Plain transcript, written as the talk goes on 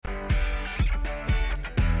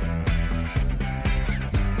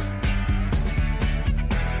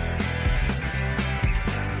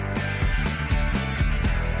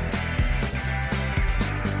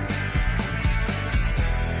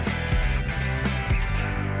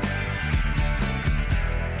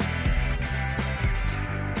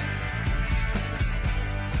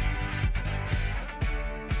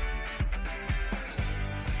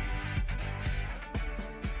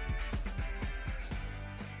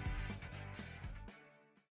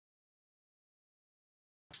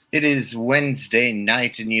It is Wednesday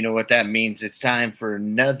night, and you know what that means. It's time for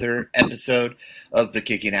another episode of the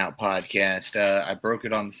Kicking Out podcast. I broke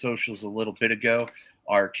it on the socials a little bit ago.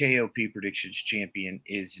 Our KOP predictions champion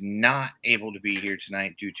is not able to be here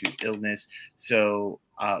tonight due to illness, so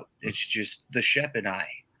it's just the Shep and I.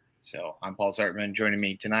 So I'm Paul Zartman. Joining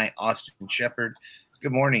me tonight, Austin Shepard.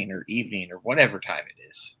 Good morning or evening or whatever time it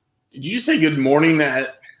is. Did you say good morning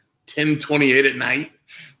at 10:28 at night?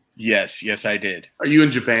 Yes, I did. Are you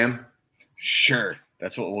in Japan? Sure,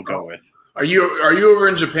 that's what we'll go with. Are you over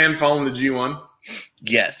in Japan following the G1?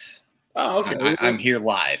 Yes. Oh, okay. I'm here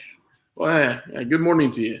live. Well, yeah, good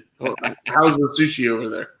morning to you. How's the sushi over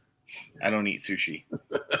there? I don't eat sushi.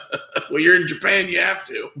 Well, you're in Japan. You have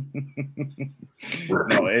to.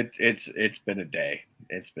 No, it's been a day.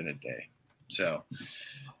 It's been a day. So,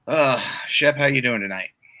 Shep, how you doing tonight?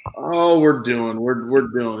 Oh, we're doing.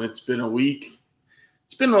 It's been a week.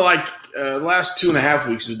 It's been like last 2.5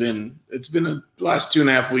 weeks has been. It's been the last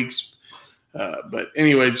 2.5 weeks. But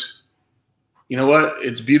anyways, you know what?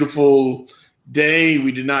 It's a beautiful day.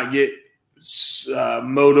 We did not get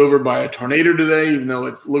mowed over by a tornado today, even though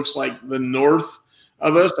it looks like the north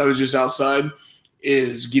of us. I was just outside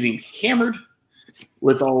is getting hammered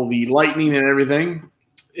with all the lightning and everything.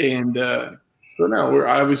 And so now we're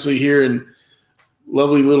obviously here in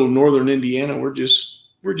lovely little northern Indiana. We're just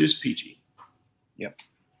peachy. Yep.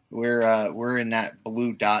 We're in that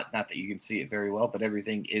blue dot. Not that you can see it very well, but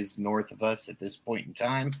everything is north of us at this point in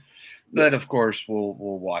time. But of course, we'll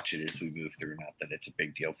watch it as we move through. Not that it's a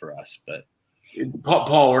big deal for us, but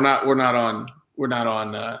Paul, we're not on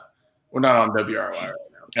WRY right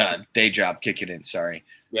now. Day job kicking in. Sorry.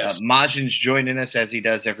 Yes. Majin's joining us as he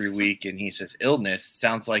does every week, and he says illness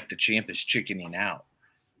sounds like the champ is chickening out.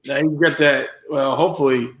 Now you got that. Well,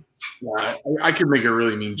 hopefully. I could make a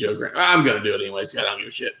really mean joke. I'm going to do it anyways. I don't give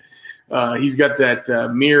a shit. He's got that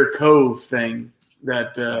Mir Cove thing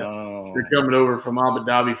that they're coming over from Abu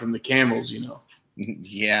Dhabi from the camels, you know.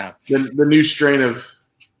 Yeah. The new strain of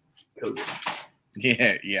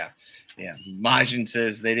COVID. Yeah. Majin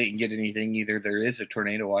says they didn't get anything either. There is a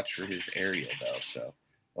tornado watch for his area, though. So,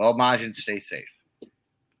 well, Majin, stay safe.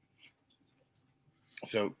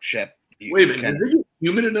 So, Shep. Wait a minute. Is it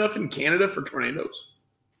humid enough in Canada for tornadoes?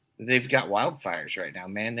 They've got wildfires right now,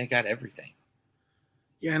 man. They got everything.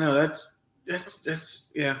 Yeah, no, that's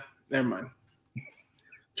yeah. Never mind.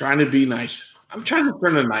 Trying to be nice. I'm trying to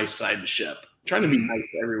turn the nice side to Shep. I'm trying to be nice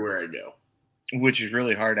everywhere I go. Which is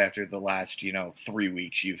really hard after the last, 3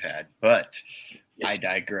 weeks you've had. But yes. I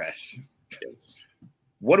digress. Yes.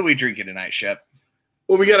 What are we drinking tonight, Shep?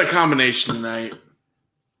 Well, we got a combination tonight.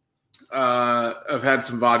 I've had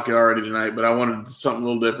some vodka already tonight, but I wanted something a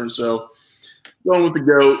little different. So going with the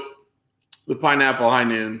GOAT, the Pineapple High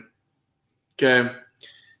Noon. Okay.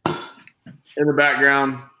 In the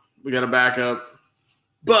background, we got a backup.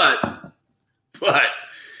 But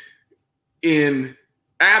in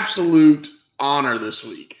absolute honor this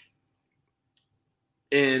week,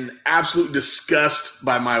 in absolute disgust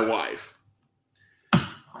by my wife,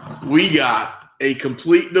 we got a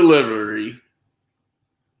complete delivery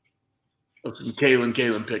of some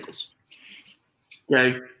Kalen pickles.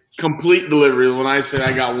 Okay? Complete delivery. When I say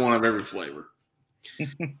I got one of every flavor.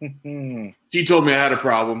 She told me I had a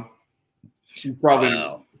problem. She probably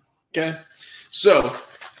okay. So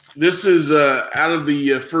this is out of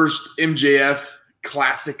the first MJF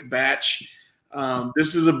classic batch.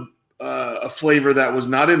 This is a flavor that was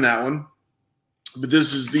not in that one, but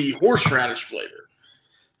this is the horseradish flavor.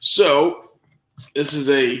 So this is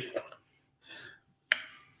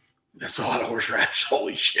that's a lot of horseradish.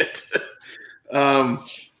 Holy shit.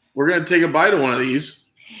 We're gonna take a bite of one of these.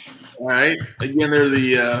 All right. Again, they're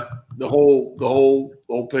the whole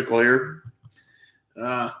pickle here.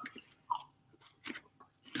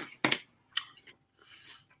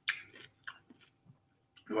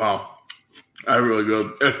 Wow, that's really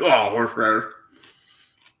good. Oh, horseradish.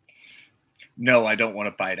 No, I don't want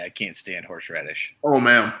to bite. I can't stand horseradish. Oh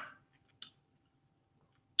man.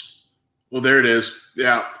 Well, there it is.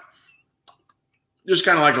 Yeah. Just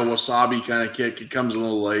kind of like a wasabi kind of kick. It comes a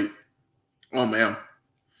little late. Oh, man.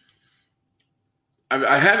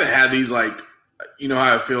 I haven't had these like, you know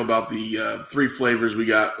how I feel about the 3 flavors we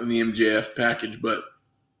got in the MJF package, but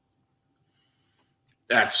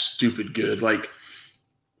that's stupid good. Like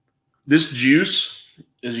this juice,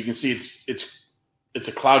 as you can see, it's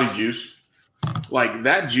a cloudy juice. Like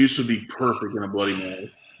that juice would be perfect in a Bloody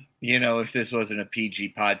Mary. If this wasn't a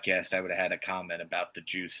PG podcast, I would have had a comment about the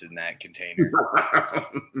juice in that container.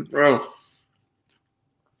 Bro,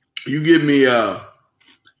 you give me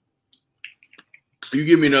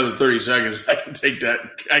another 30 seconds, I can take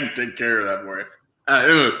care of that for you.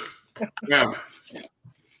 Anyway, yeah.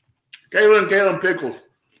 Kalen Pickles.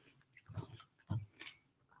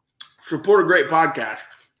 Support a great podcast.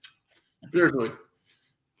 Seriously.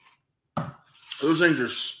 Those things are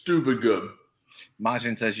stupid good.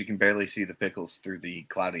 Majin says you can barely see the pickles through the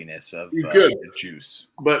cloudiness of You could. the juice.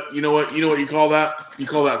 But you know what? You know what you call that? You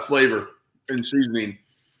call that flavor and seasoning.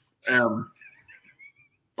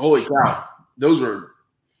 Holy cow. Those are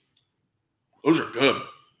good.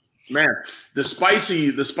 Man, the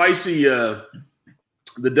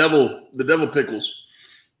devil pickles,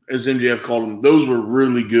 as MJF called them, those were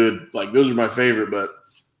really good. Like, those are my favorite, but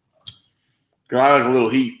I like a little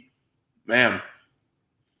heat. Man,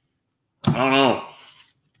 I don't know.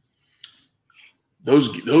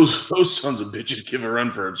 Those sons of bitches give a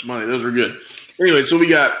run for its money. Those are good. Anyway, so we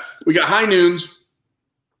got high noons.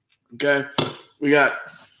 Okay, we got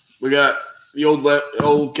the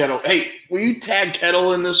old Kettle. Hey, will you tag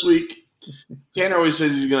Kettle in this week? Tanner always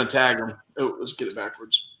says he's going to tag him. Oh, let's get it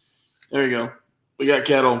backwards. There you go. We got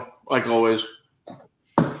Kettle, like always.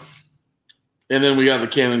 And then we got the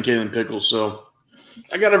Kalen Pickles. So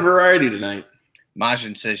I got a variety tonight.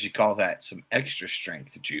 Majin says you call that some extra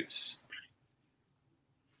strength juice.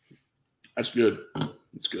 That's good.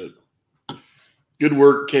 That's good. Good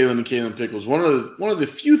work, Kalen Pickles. One of the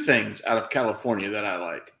few things out of California that I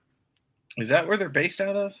like. Is that where they're based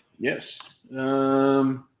out of? Yes.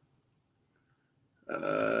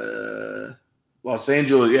 Los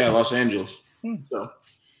Angeles. Yeah, Los Angeles. So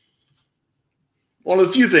one of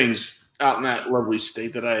the few things out in that lovely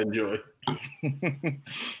state that I enjoy.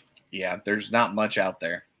 Yeah, there's not much out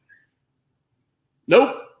there.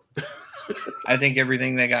 Nope. I think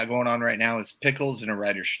everything they got going on right now is pickles and a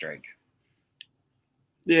writer's strike.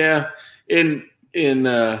 Yeah. In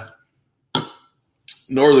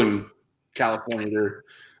Northern California,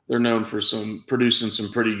 they're known for producing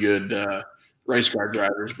some pretty good race car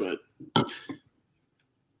drivers, but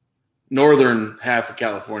northern half of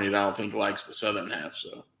California, I don't think likes the southern half.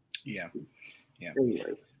 So yeah.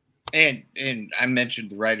 Anyway. And I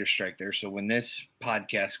mentioned the writer's strike there. So when this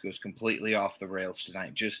podcast goes completely off the rails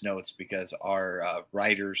tonight, just know it's because our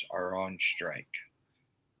writers are on strike.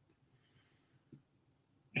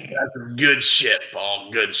 That's good shit,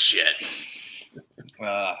 Paul. Good shit.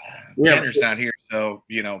 Tanner's not here, so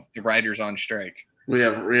the writers on strike. We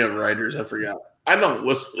have writers. I forgot. I don't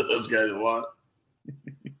listen to those guys a lot.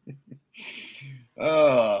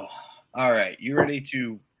 Oh, all right. You ready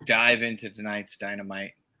to dive into tonight's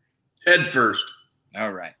Dynamite? Head first.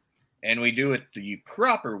 All right. And we do it the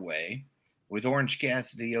proper way, with Orange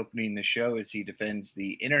Cassidy opening the show as he defends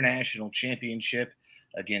the International Championship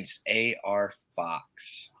against AR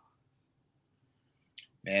Fox.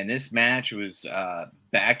 Man, this match was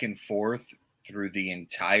back and forth through the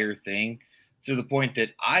entire thing, to the point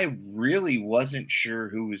that I really wasn't sure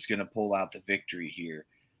who was going to pull out the victory here.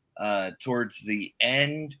 Towards the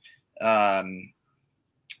end,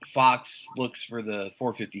 Fox looks for the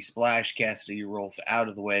 450 splash. Cassidy rolls out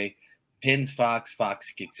of the way, pins Fox. Fox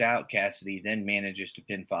kicks out. Cassidy then manages to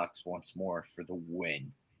pin Fox once more for the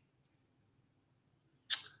win.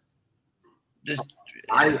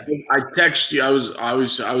 I text you. I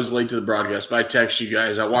was late to the broadcast, but I text you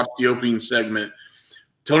guys. I watched the opening segment.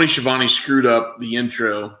 Tony Schiavone screwed up the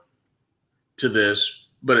intro to this,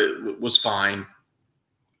 but it was fine.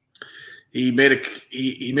 He made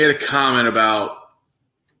a comment about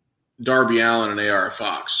Darby Allin and AR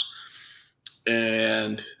Fox,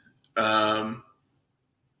 and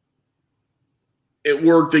it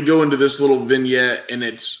worked. They go into this little vignette, and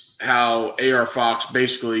it's how AR Fox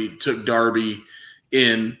basically took Darby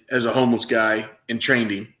in as a homeless guy and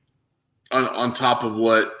trained him on top of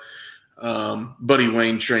what Buddy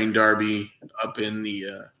Wayne trained Darby up in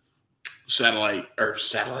the Seattle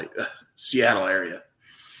area.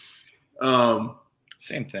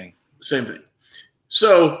 Same thing.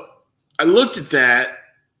 So I looked at that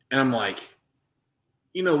and I'm like,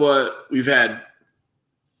 you know what? We've had,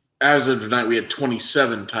 as of tonight, we had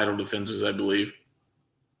 27 title defenses, I believe.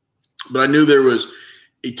 But I knew there was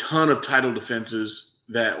a ton of title defenses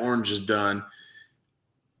that Orange has done.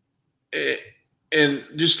 And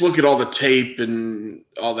just look at all the tape and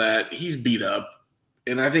all that. He's beat up.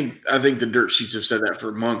 And I think the dirt sheets have said that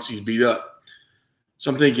for months. He's beat up.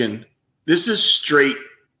 So I'm thinking, this is straight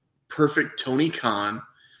perfect Tony Khan.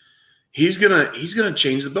 He's gonna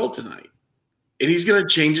change the belt tonight. And he's gonna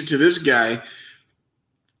change it to this guy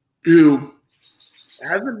who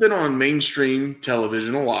hasn't been on mainstream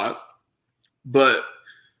television a lot, but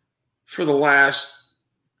for the last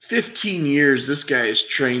 15 years, this guy has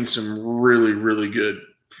trained some really, really good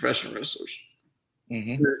professional wrestlers.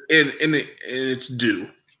 Mm-hmm. And it's due.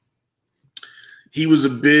 he was a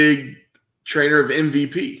big trainer of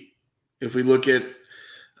MVP. If we look at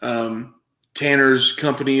Tanner's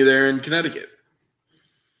company there in Connecticut.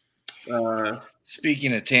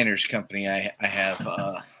 Speaking of Tanner's company, I have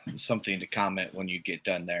something to comment when you get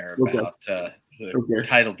done there about the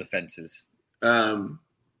title defenses.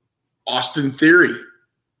 Austin Theory,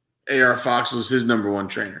 AR Fox was his number one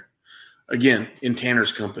trainer. Again, in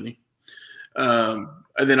Tanner's company. And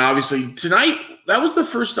then obviously tonight, that was the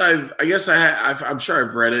first I'm sure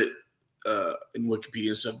I've read it in Wikipedia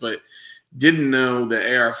and stuff, but didn't know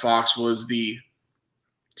that AR Fox was the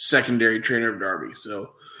secondary trainer of Darby.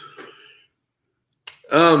 So,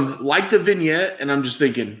 like the vignette, and I'm just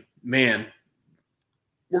thinking, man,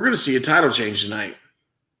 we're going to see a title change tonight.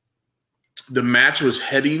 The match was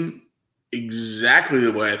heading exactly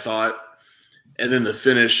the way I thought, and then the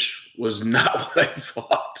finish was not what I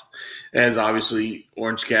thought, as obviously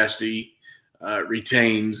Orange Cassidy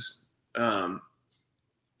retains. And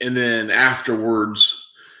then afterwards,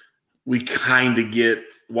 we kind of get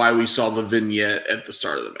why we saw the vignette at the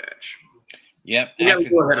start of the match. Yep. I got to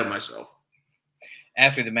go ahead of myself.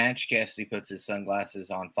 After the match, Cassidy puts his sunglasses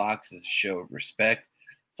on Fox as a show of respect.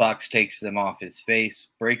 Fox takes them off his face,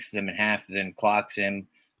 breaks them in half, then clocks him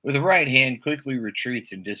with a right hand, quickly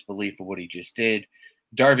retreats in disbelief of what he just did.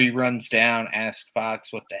 Darby runs down, asks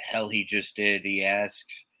Fox what the hell he just did. He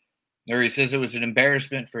says it was an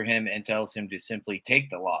embarrassment for him and tells him to simply take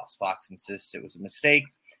the loss. Fox insists it was a mistake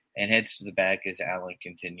and heads to the back as Allin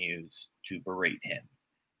continues to berate him.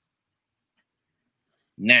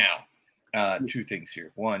 Now, two things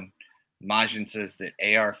here. One, Majin says that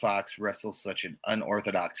AR Fox wrestles such an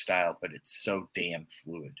unorthodox style, but it's so damn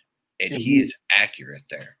fluid. And he is accurate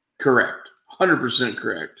there. Correct. 100%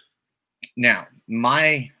 correct. Now,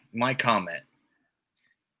 my comment,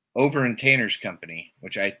 over in Tanner's company,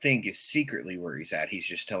 which I think is secretly where he's at, he's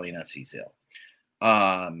just telling us he's ill.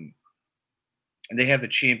 They have a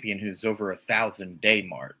champion who's over 1,000-day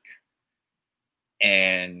mark.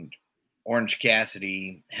 And Orange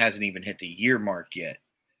Cassidy hasn't even hit the year mark yet.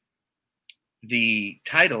 The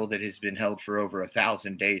title that has been held for over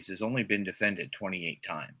 1,000 days has only been defended 28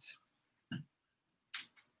 times.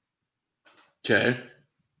 Okay.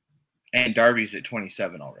 And Darby's at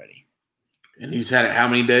 27 already. And he's had it how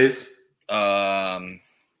many days? I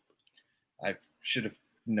should have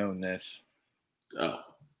known this. Oh.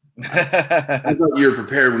 I thought you were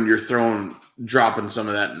prepared when you're dropping some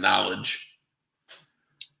of that knowledge.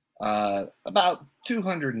 About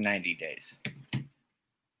 290 days.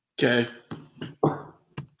 Okay.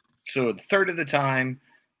 So a third of the time,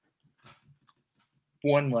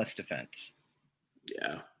 one less defense.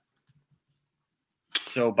 Yeah.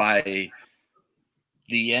 So by the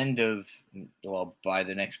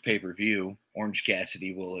next pay-per-view, Orange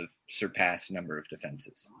Cassidy will have surpassed number of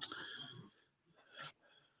defenses.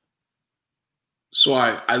 So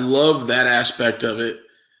I love that aspect of it.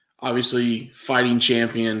 Obviously, fighting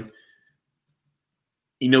champion.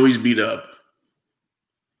 He's beat up.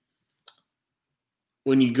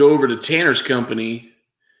 When you go over to Tanner's company,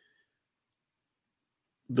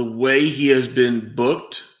 the way he has been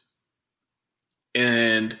booked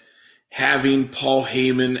and having Paul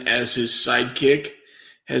Heyman as his sidekick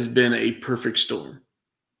has been a perfect storm.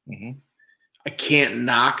 Mm-hmm. I can't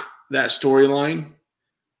knock that storyline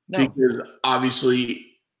because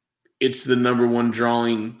obviously it's the number one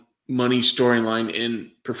drawing money storyline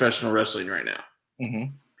in professional wrestling right now.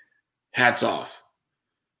 Mm-hmm. Hats off.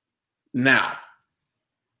 Now,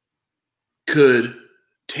 could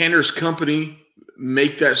Tanner's company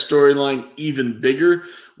make that storyline even bigger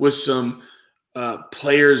with some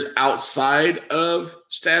players outside of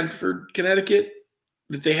Stamford, Connecticut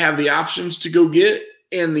that they have the options to go get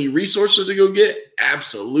and the resources to go get?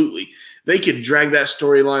 Absolutely. They could drag that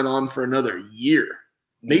storyline on for another year,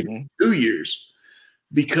 maybe 2 years,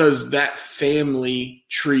 because that family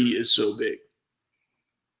tree is so big.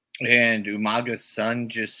 And Umaga's son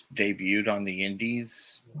just debuted on the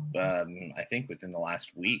Indies, I think within the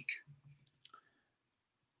last week.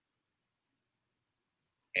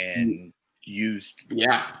 And used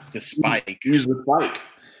the spike. Used the spike.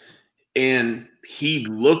 And he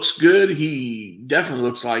looks good. He definitely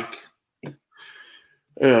looks like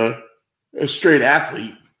a straight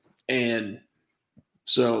athlete. And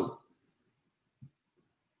so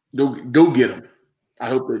go get him. I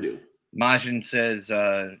hope they do. Majin says,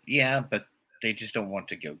 but they just don't want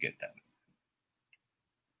to go get them.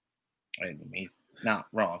 I mean, he's not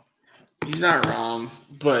wrong. He's not wrong,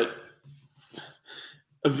 but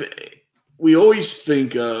we always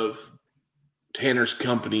think of Tanner's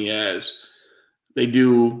company as they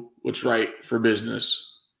do what's right for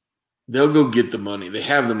business. They'll go get the money. They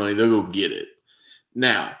have the money. They'll go get it.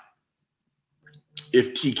 Now,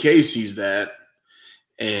 if TK sees that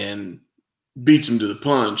and beats him to the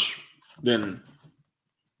punch, then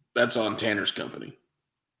that's on Tanner's company.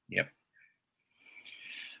 Yep.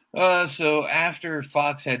 So after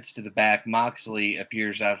Fox heads to the back, Moxley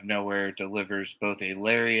appears out of nowhere, delivers both a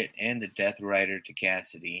lariat and the Death Rider to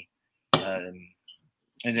Cassidy.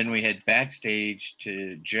 And then we head backstage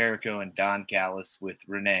to Jericho and Don Callis with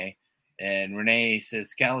Renee. And Renee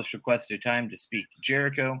says Callis requested time to speak to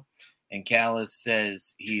Jericho. And Callis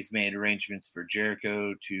says he's made arrangements for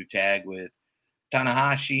Jericho to tag with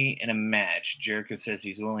Tanahashi in a match. Jericho says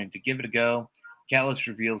he's willing to give it a go. Callis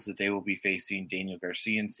reveals that they will be facing Daniel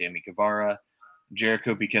Garcia and Sammy Guevara.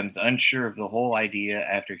 Jericho becomes unsure of the whole idea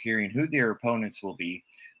after hearing who their opponents will be,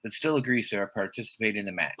 but still agrees to participate in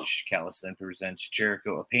the match. Callis then presents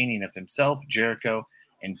Jericho a painting of himself, Jericho,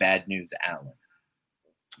 and Bad News Allin.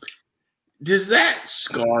 Does that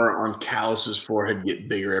scar on Callis's forehead get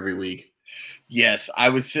bigger every week? Yes, I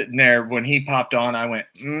was sitting there when he popped on. I went,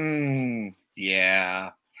 yeah.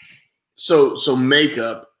 So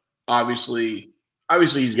makeup, obviously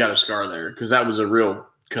he's got a scar there because that was a real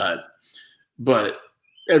cut. But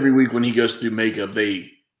every week when he goes through makeup,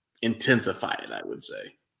 they intensify it, I would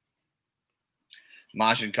say.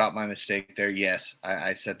 Majin caught my mistake there. Yes,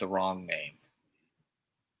 I said the wrong name.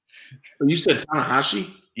 You said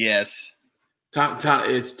Tanahashi? Yes.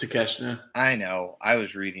 It's Takeshita. I know. I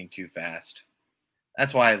was reading too fast.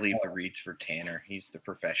 That's why I leave the reads for Tanner. He's the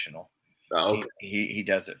professional. Oh, okay. He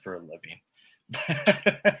does it for a living.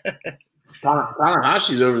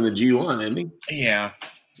 Tanahashi's over in the G1, isn't he? Yeah.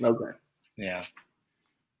 Okay. Yeah.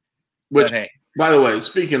 Which, but, hey, by the way,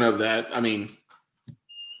 speaking of that, I mean,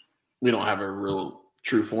 we don't have a real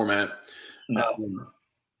true format. No.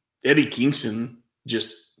 Eddie Kingston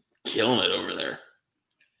just killing it over there.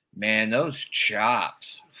 Man, those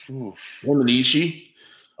chops. Him and Ishii.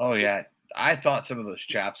 Oh, yeah. I thought some of those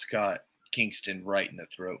chops caught Kingston right in the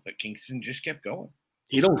throat, but Kingston just kept going.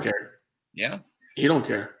 He don't care. Yeah. He don't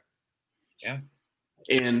care. Yeah.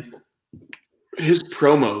 And his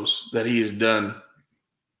promos that he has done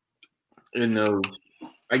in those,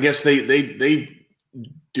 I guess they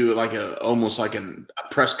do it like almost like a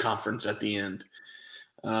press conference at the end.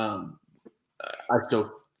 I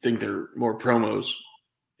still think they're more promos.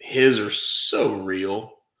 His are so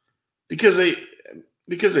real because they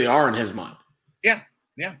are in his mind. Yeah.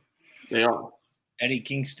 They are. Eddie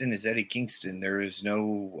Kingston is Eddie Kingston. There is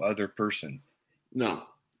no other person. No.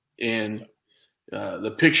 And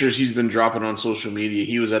the pictures he's been dropping on social media,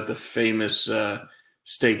 he was at the famous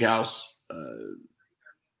steakhouse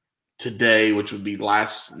today, which would be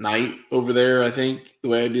last night over there, I think, the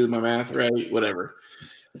way I do my math, right? Whatever.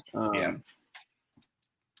 Yeah.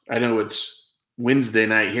 I know it's Wednesday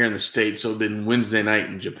night here in the States, so it'd been Wednesday night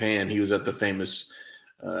in Japan. He was at the famous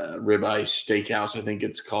ribeye steakhouse, I think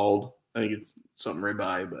it's called. I think it's something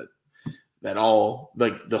ribeye, but that all,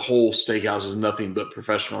 like the whole steakhouse is nothing but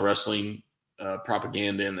professional wrestling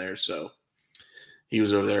propaganda in there. So he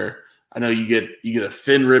was over there. I know you get a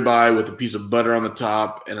thin ribeye with a piece of butter on the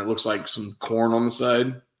top, and it looks like some corn on the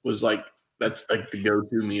side. That's like the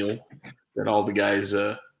go-to meal that all the guys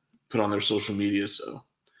put on their social media. So,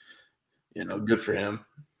 good for him.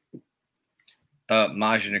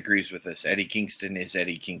 Majin agrees with us. Eddie Kingston is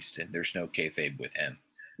Eddie Kingston. There's no kayfabe with him.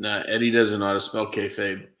 No, Eddie doesn't know how to spell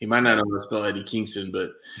kayfabe. He might not know how to spell Eddie Kingston,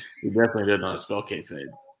 but he definitely doesn't know how to spell kayfabe.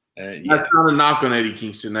 Yeah. That's not a knock on Eddie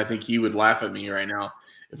Kingston. I think he would laugh at me right now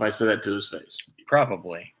if I said that to his face.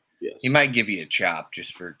 Probably. Yes. He might give you a chop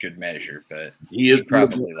just for good measure, but he'd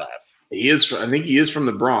probably laugh. He is. I think he is from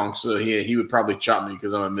the Bronx, so he would probably chop me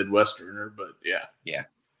because I'm a Midwesterner. But yeah. Yeah.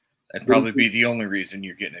 That'd probably be the only reason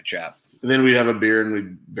you're getting a chop. And then we'd have a beer and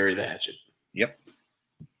we'd bury the hatchet. Yep.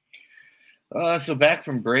 So back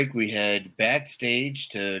from break, we head backstage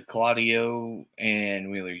to Claudio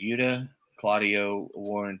and Wheeler Yuta. Claudio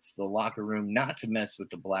warns the locker room not to mess with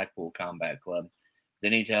the Blackpool Combat Club.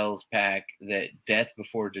 Then he tells Pac that death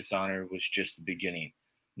before dishonor was just the beginning.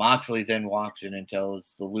 Moxley then walks in and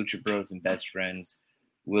tells the Lucha Bros and best friends,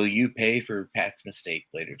 "Will you pay for Pac's mistake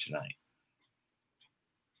later tonight?"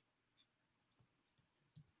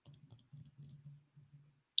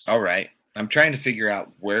 All right. I'm trying to figure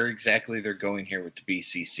out where exactly they're going here with the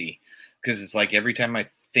BCC, because it's like every time I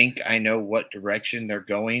think I know what direction they're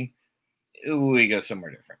going, we go somewhere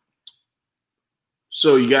different.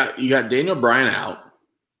 So you got Daniel Bryan out.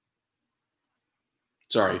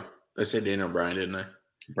 Sorry, I said Daniel Bryan, didn't I?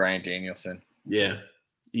 Bryan Danielson. Yeah,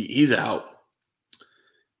 he's out.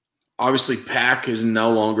 Obviously, Pac is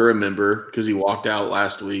no longer a member because he walked out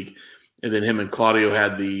last week. And then him and Claudio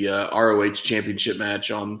had the ROH championship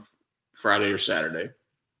match on Friday or Saturday.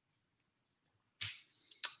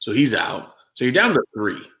 So he's out. So you're down to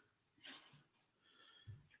 3.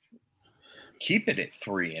 Keep it at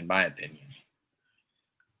 3, in my opinion.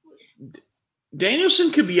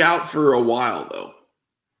 Danielson could be out for a while, though.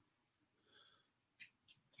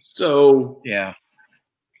 So, yeah.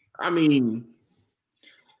 I mean,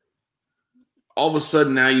 all of a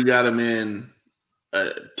sudden now you got him in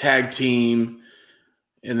a tag team,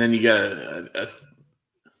 and then you got a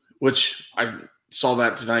which I saw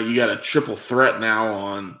that tonight. You got a triple threat now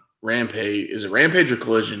on Rampage. Is it Rampage or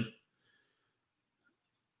Collision?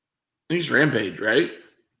 I think it's Rampage, right?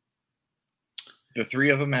 The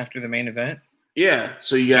 3 of them after the main event? Yeah.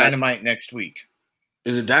 So you got Dynamite next week.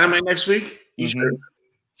 Is it Dynamite next week? You sure?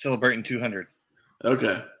 Celebrating 200.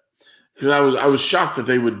 Okay. Because I was shocked that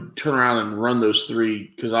they would turn around and run those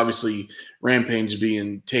 3, because obviously Rampage is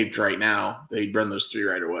being taped right now. They'd run those 3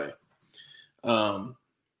 right away.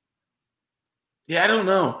 Yeah, I don't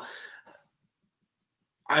know.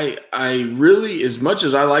 I really, as much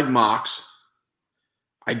as I like Mox,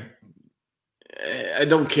 I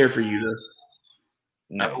don't care for you.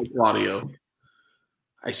 No. I like Claudio.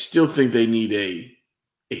 I still think they need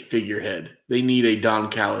a figurehead. They need a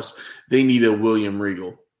Don Callis. They need a William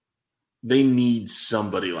Regal. They need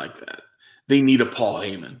somebody like that. They need a Paul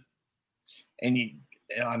Heyman. And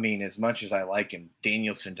I mean, as much as I like him,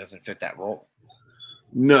 Danielson doesn't fit that role.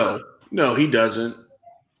 No, he doesn't.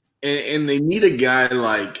 And they need a guy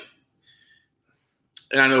like,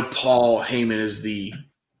 and I know Paul Heyman is the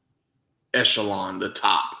echelon, the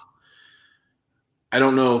top. I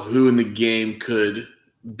don't know who in the game could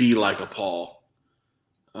be like a Paul.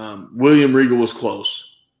 William Regal was close.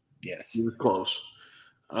 Yes, he was close.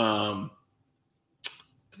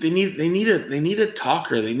 They need a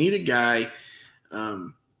talker. They need a guy.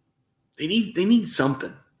 They need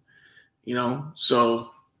something,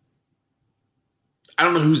 So I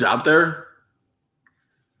don't know who's out there.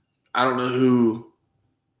 I don't know who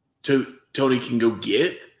Tony can go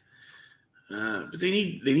get. But they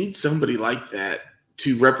need somebody like that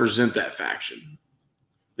to represent that faction.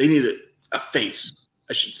 They need a face,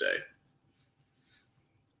 I should say.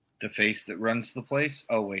 The face that runs the place?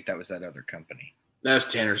 Oh, wait, that was that other company.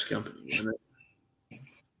 That's Tanner's company, isn't it?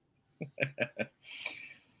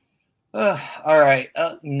 All right.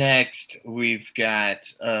 Up next, we've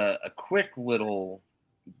got a quick little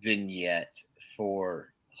vignette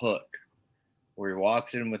for Hook, where he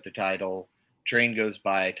walks in with the title. Train goes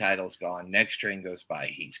by, title's gone. Next train goes by,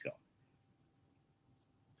 he's gone.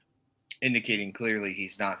 Indicating clearly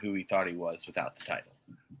he's not who he thought he was without the title.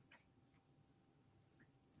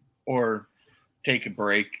 Or take a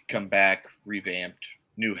break, come back, revamped,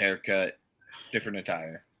 new haircut, different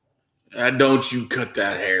attire. Don't you cut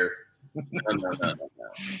that hair.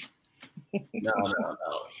 No.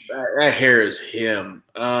 That hair is him.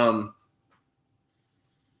 To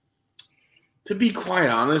be quite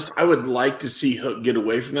honest, I would like to see Hook get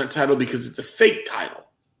away from that title because it's a fake title.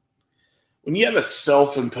 When you have a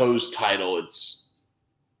self-imposed title, it's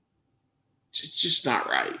just not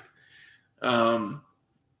right.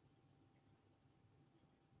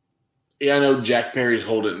 Yeah, I know Jack Perry's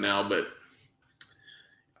holding it now, but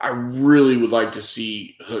I really would like to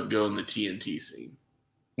see Hook go in the TNT scene.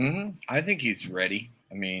 Mm-hmm. I think he's ready.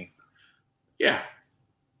 I mean, yeah.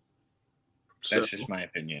 That's just my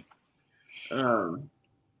opinion.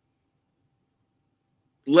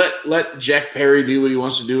 Let Jack Perry do what he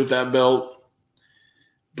wants to do with that belt.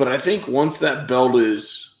 But I think once that belt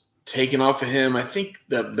is taken off of him, I think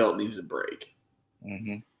that belt needs a break.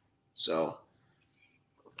 Mm-hmm. So.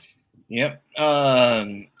 Yep.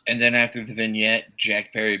 And then after the vignette,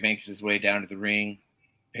 Jack Perry makes his way down to the ring.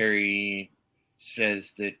 Perry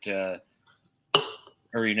says that,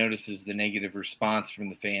 or he notices the negative response from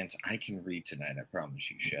the fans. I can read tonight, I promise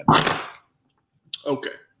you, Shep.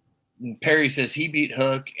 Okay. Perry says he beat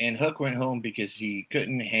Hook, and Hook went home because he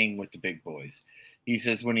couldn't hang with the big boys. He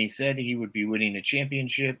says when he said he would be winning a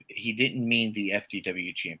championship, he didn't mean the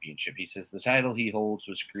FTW championship. He says the title he holds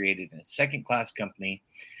was created in a second-class company,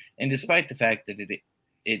 and despite the fact that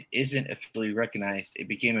it isn't officially recognized, it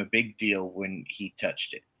became a big deal when he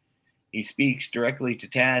touched it. He speaks directly to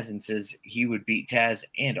Taz and says he would beat Taz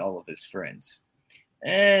and all of his friends.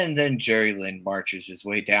 And then Jerry Lynn marches his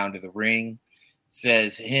way down to the ring,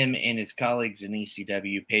 says him and his colleagues in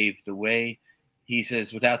ECW paved the way. He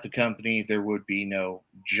says without the company, there would be no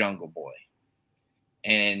Jungle Boy.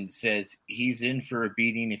 And says he's in for a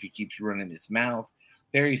beating if he keeps running his mouth.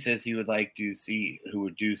 Perry says he would like to see who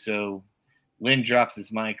would do so. Lynn drops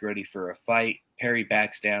his mic ready for a fight. Perry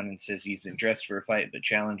backs down and says he's dressed for a fight, but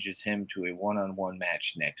challenges him to a one-on-one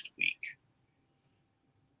match next week.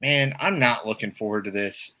 Man, I'm not looking forward to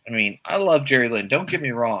this. I mean, I love Jerry Lynn. Don't get me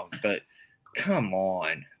wrong, but come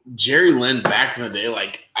on. Jerry Lynn back in the day,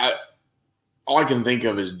 all I can think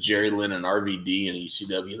of is Jerry Lynn and RVD and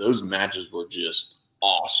ECW. Those matches were just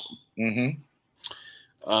awesome. Mm-hmm.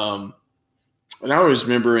 And I always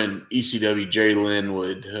remember in ECW, Jerry Lynn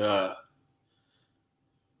would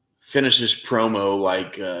finish his promo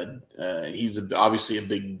like he's obviously a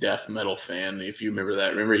big death metal fan. If you remember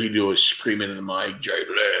that, he'd always screaming in the mic, Jerry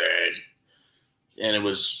Lynn, and it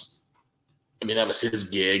was, that was his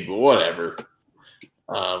gig, but whatever.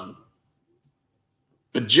 But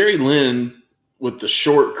Jerry Lynn with the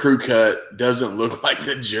short crew cut doesn't look like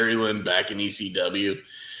the Jerry Lynn back in ECW.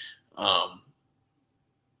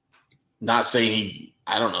 Not saying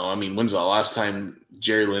I don't know. When's the last time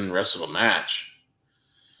Jerry Lynn wrestled a match?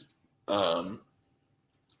 I'm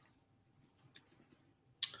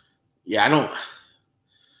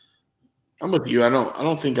with you. I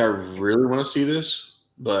don't think I really want to see this,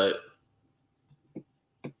 but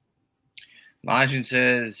Majin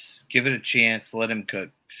says, give it a chance. Let him cook.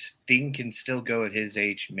 Sting can still go at his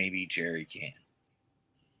age. Maybe Jerry can.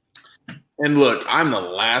 And look, I'm the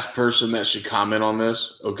last person that should comment on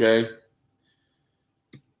this, okay?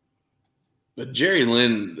 But Jerry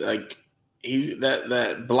Lynn,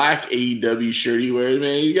 that black AEW shirt he wears,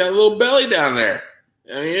 man, he's got a little belly down there.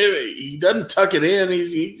 He doesn't tuck it in.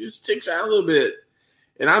 He just sticks out a little bit.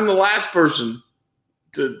 And I'm the last person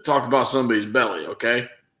to talk about somebody's belly, okay?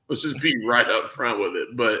 Let's just be right up front with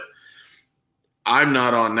it. But I'm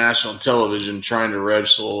not on national television trying to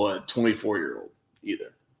wrestle a 24-year-old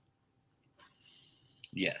either.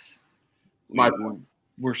 Yes.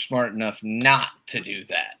 We're smart enough not to do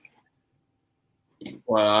that.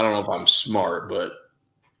 Well, I don't know if I'm smart, but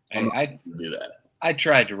I do that. I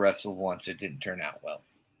tried to wrestle once. It didn't turn out well.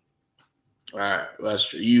 All right, well, that's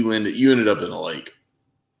true. You ended up in the lake.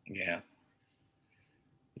 Yeah.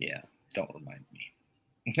 Don't remind me.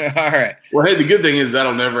 All right. Well, hey, the good thing is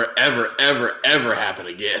that'll never, ever, ever, ever happen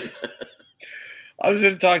again. I was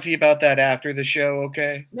going to talk to you about that after the show,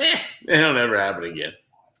 okay? It'll never happen again.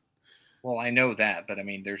 Well, I know that, but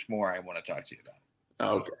there's more I want to talk to you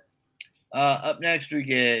about. Okay. Up next, we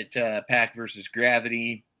get Pac versus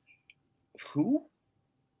Gravity. Who?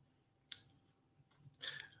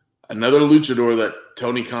 Another luchador that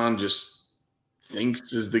Tony Khan just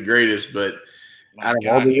thinks is the greatest, but out of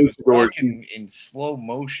all the luchadors in slow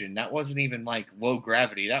motion, that wasn't even like low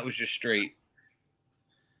gravity. That was just straight.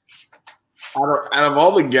 Out of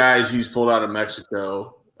all the guys he's pulled out of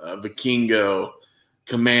Mexico, Vikingo,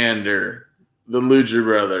 Commander, the Lucha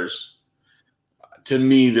Brothers, to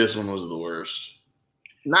me, this one was the worst.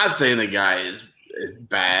 Not saying the guy is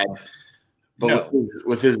bad, but no.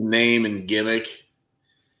 with his name and gimmick,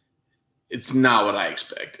 it's not what I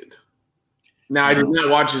expected. Now, I did not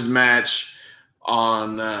watch his match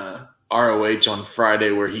on ROH on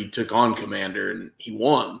Friday where he took on Commander and he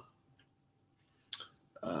won.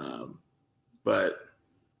 But,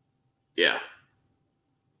 yeah.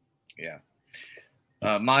 Yeah.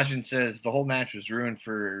 Majin says the whole match was ruined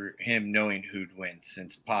for him knowing who'd win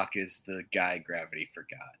since Pac is the guy Gravity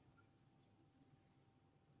forgot.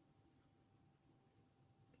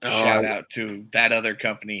 Shout out to that other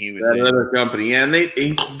company he was in. That other company. Yeah, and they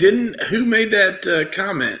didn't – who made that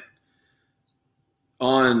comment?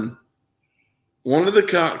 On one of the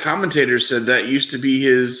commentators said that used to be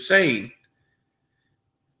his saying.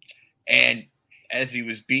 And as he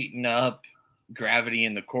was beating up Gravity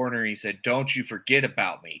in the corner, he said, "Don't you forget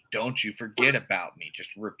about me. Don't you forget about me," just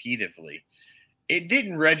repeatedly. It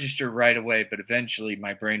didn't register right away, but eventually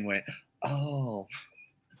my brain went, oh.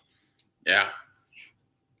 Yeah.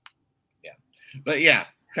 Yeah. But yeah,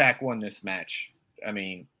 Pac won this match.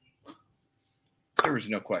 There was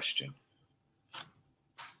no question.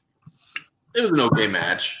 It was an okay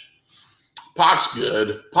match. Pac's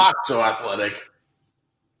good. Pac's so athletic.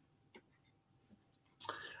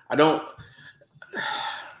 I don't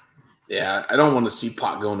want to see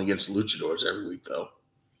Pac going against luchadors every week, though.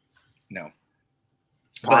 No.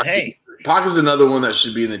 Pac, but hey. Pac is another one that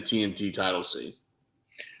should be in the TNT title scene.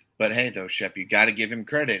 But hey, though, Shep, you got to give him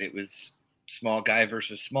credit. It was small guy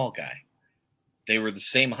versus small guy. They were the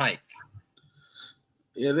same height.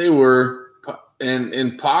 Yeah, they were.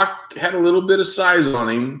 And Pac had a little bit of size on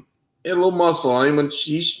him. He had a little muscle on him, and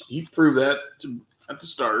he proved that at the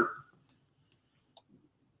start.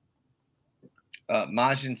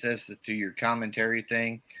 Majin says that to your commentary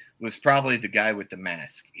thing was probably the guy with the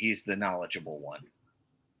mask. He's the knowledgeable one.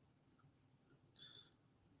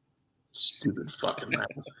 Stupid fucking mask.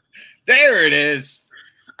 There it is.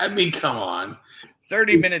 Come on.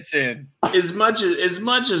 30 minutes in. As much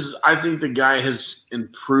as I think the guy has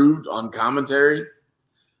improved on commentary,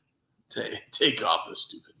 take off the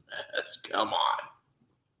stupid mask. Come on.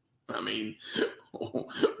 I mean,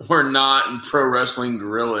 we're not in Pro Wrestling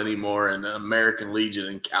Guerrilla anymore in American Legion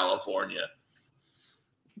in California.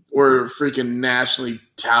 We're a freaking nationally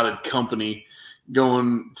touted company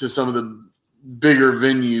going to some of the bigger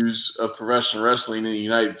venues of professional wrestling in the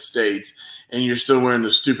United States, and you're still wearing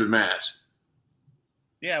the stupid mask.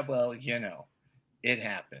 Yeah, well, it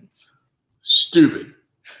happens. Stupid.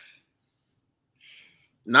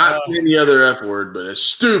 Not saying the other F word, but it's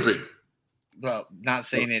stupid. Well, not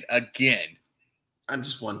saying it again.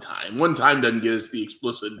 Just one time. One time doesn't get us the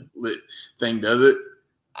explicit thing, does it?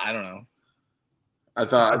 I don't know. I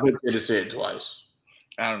think they had to say it twice.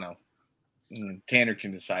 I don't know. Tanner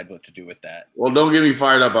can decide what to do with that. Well, don't get me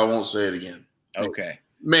fired up. I won't say it again. Okay.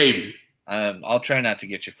 Maybe. I'll try not to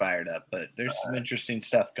get you fired up, but there's some interesting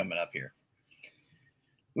stuff coming up here.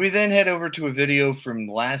 We then head over to a video from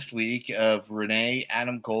last week of Renee,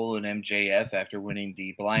 Adam Cole, and MJF after winning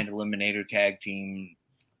the Blind Eliminator Tag Team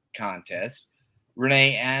contest.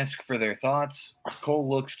 Renee asks for their thoughts. Cole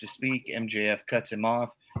looks to speak. MJF cuts him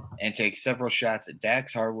off and takes several shots at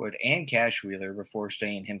Dax Harwood and Cash Wheeler before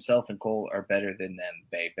saying himself and Cole are better than them,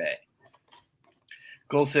 baby.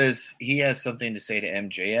 Cole says he has something to say to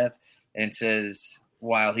MJF and says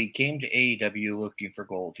while he came to AEW looking for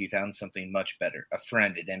gold, he found something much better, a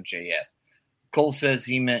friend at MJF. Cole says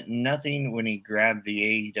he meant nothing when he grabbed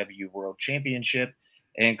the AEW World Championship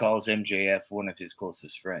and calls MJF one of his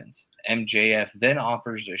closest friends. MJF then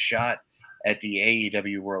offers a shot at the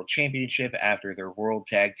AEW World Championship after their World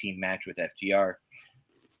Tag Team match with FTR.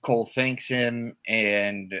 Cole thanks him,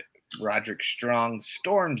 and Roderick Strong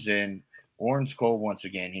storms in, warns Cole once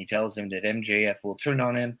again. He tells him that MJF will turn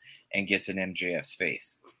on him and gets in MJF's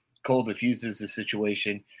face. Cole diffuses the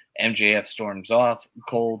situation. MJF storms off.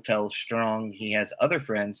 Cole tells Strong he has other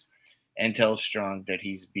friends and tells Strong that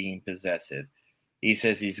he's being possessive. He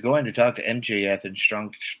says he's going to talk to MJF, and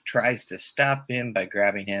Strong tries to stop him by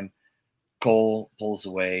grabbing him. Cole pulls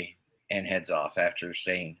away and heads off after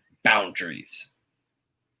saying boundaries.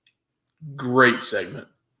 Great segment.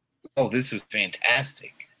 Oh, this was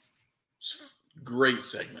fantastic. Great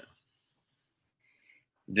segment.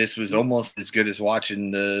 This was almost as good as watching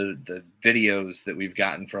the videos that we've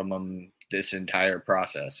gotten from them this entire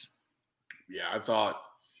process. Yeah, I thought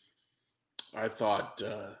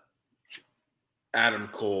Adam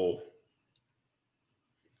Cole.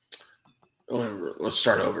 Let's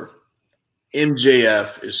start over.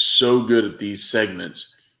 MJF is so good at these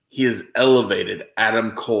segments. He has elevated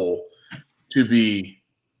Adam Cole to be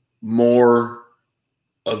more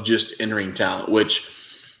of just in-ring talent, which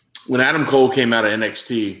when Adam Cole came out of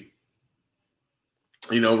NXT,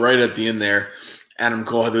 right at the end there, Adam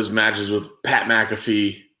Cole had those matches with Pat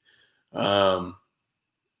McAfee. Who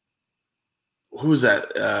was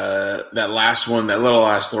that? That last one, that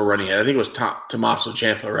last little run he had. I think it was Tommaso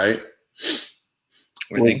Ciampa, right?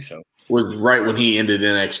 I think so. Was right when he ended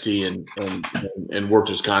NXT and worked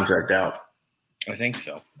his contract out. I think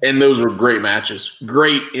so. And those were great matches.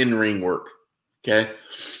 Great in-ring work. Okay.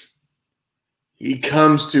 He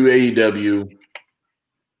comes to AEW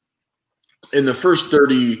in the first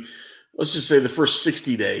 30, let's just say the first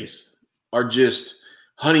 60 days are just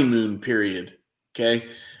honeymoon period. Okay.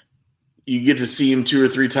 You get to see him 2 or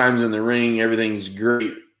 3 times in the ring. Everything's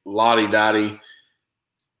great. Lottie-dottie.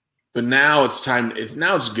 But now it's time.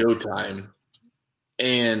 Now it's go time.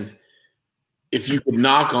 And if you could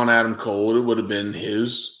knock on Adam Cole, it would have been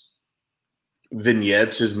his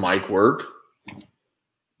vignettes, his mic work.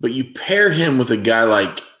 But you pair him with a guy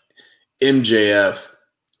like MJF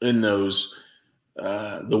in those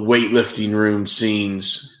the weightlifting room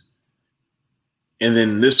scenes, and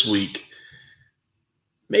then this week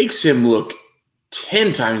makes him look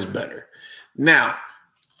 10 times better. Now,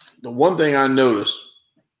 the one thing I noticed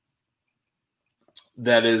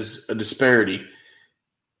that is a disparity.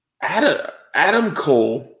 Adam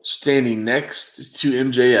Cole standing next to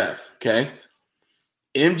MJF, okay?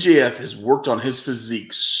 MJF has worked on his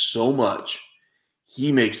physique so much,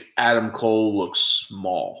 he makes Adam Cole look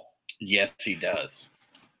small. Yes, he does.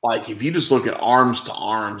 Like, if you just look at arms to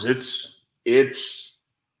arms, it's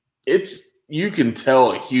you can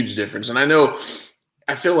tell a huge difference. And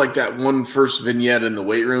I feel like that one first vignette in the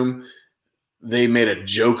weight room, they made a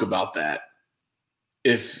joke about that.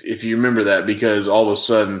 If you remember that, because all of a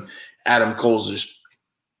sudden Adam Cole's just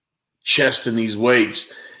chesting these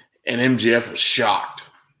weights and MJF was shocked.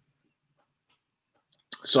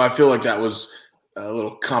 So I feel like that was a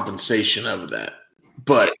little compensation of that.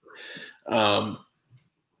 But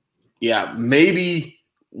Yeah, maybe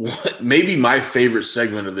my favorite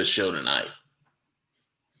segment of this show tonight.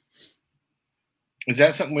 Is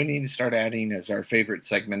that something we need to start adding as our favorite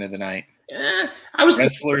segment of the night? I was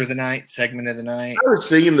Wrestler of the night, segment of the night. I was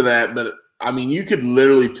thinking of that, but I mean, you could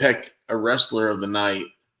literally pick a wrestler of the night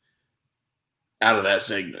out of that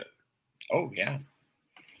segment. Oh yeah,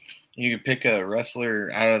 you could pick a wrestler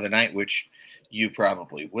out of the night, which you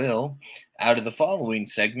probably will, out of the following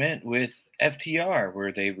segment with FTR,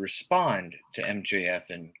 where they respond to MJF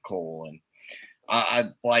and Cole,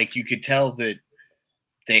 and like you could tell that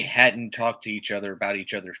they hadn't talked to each other about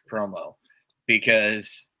each other's promo,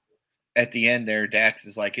 because at the end there, Dax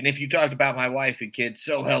is like, and if you talked about my wife and kids,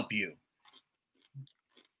 so help you.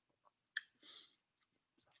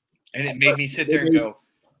 And it made me sit there and go,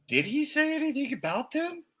 did he say anything about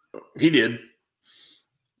them? He did.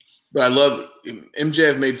 But I love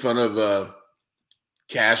MJF made fun of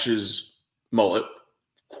Cash's mullet.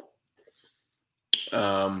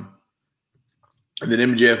 And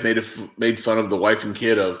then MJF made fun of the wife and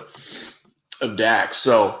kid of Dax.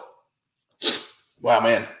 So, wow,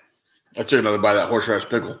 man. I took another bite of that horseradish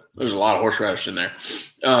pickle. There's a lot of horseradish in there.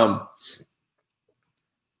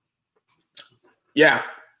 Yeah.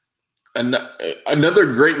 Another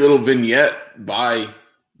great little vignette by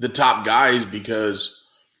the top guys, because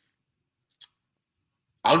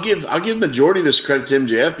I'll give majority of this credit to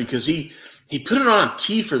MJF, because he put it on a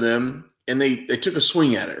tee for them and they took a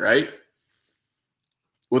swing at it, right?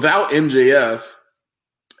 Without MJF,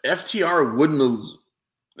 FTR wouldn't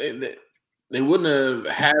have they wouldn't have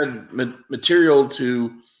had material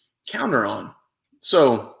to counter on.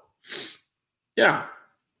 So, yeah,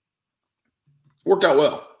 worked out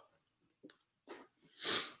well.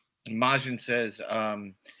 Majin says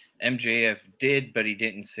MJF did, but he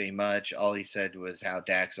didn't say much. All he said was how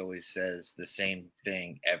Dax always says the same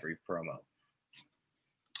thing every promo.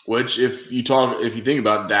 Which, if you think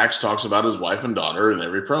about it, Dax talks about his wife and daughter in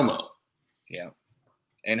every promo. Yeah.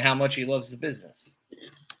 And how much he loves the business.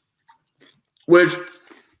 Which,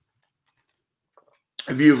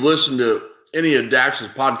 if you've listened to any of Dax's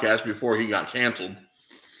podcasts before he got canceled,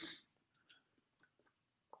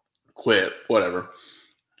 quit, whatever.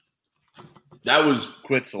 That was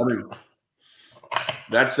Quitzel.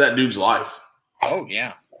 That's that dude's life. Oh,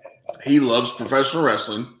 yeah. He loves professional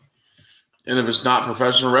wrestling. And if it's not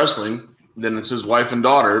professional wrestling, then it's his wife and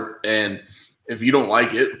daughter. And if you don't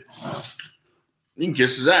like it, you can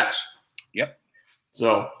kiss his ass. Yep.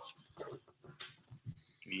 So.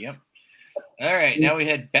 Yep. All right. Now we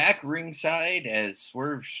head back ringside as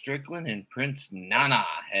Swerve Strickland and Prince Nana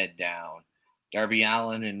head down. Darby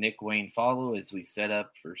Allin and Nick Wayne follow as we set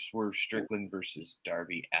up for Swerve Strickland versus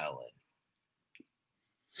Darby Allin.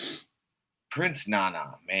 Prince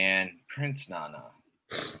Nana, man. Prince Nana.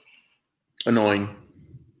 Annoying.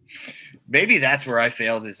 Maybe that's where I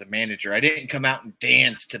failed as a manager. I didn't come out and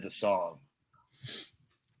dance to the song.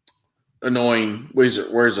 Annoying. Wears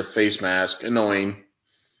a face mask. Annoying.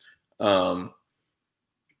 Does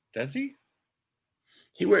he?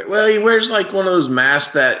 He wears like one of those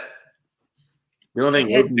masks that the only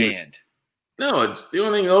thing headband. No, it's the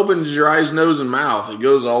only thing that opens your eyes, nose, and mouth. It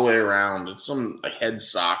goes all the way around. It's a head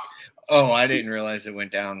sock. Oh, I didn't realize it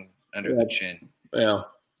went down under the chin. Yeah.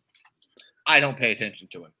 I don't pay attention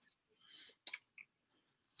to him.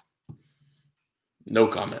 No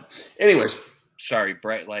comment. Anyways. Sorry,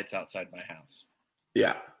 bright lights outside my house.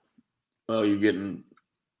 Yeah. Well, you're getting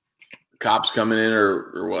cops coming in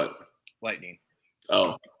or what? Lightning.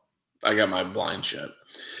 Oh, I got my blind shut.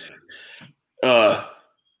 What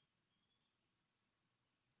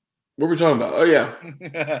were we talking about? Oh,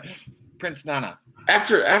 yeah. Prince Nana.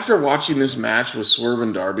 After watching this match with Swerve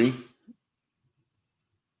and Darby,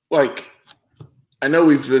 like, I know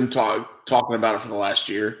we've been talking about it for the last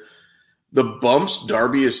year. The bumps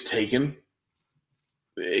Darby has taken,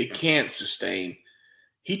 it can't sustain.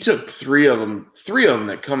 He took three of them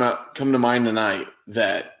that come to mind tonight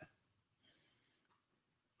that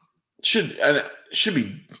should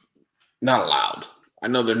be not allowed. I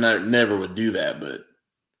know they never would do that, but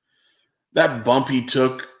that bump he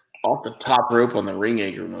took off the top rope on the ring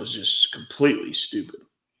apron was just completely stupid.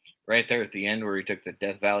 Right there at the end where he took the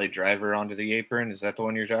Death Valley driver onto the apron. Is that the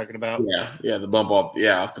one you're talking about? Yeah, the bump off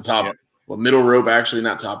the top. Yep. Well, middle rope, actually,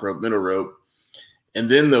 not top rope, middle rope. And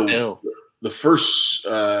then the first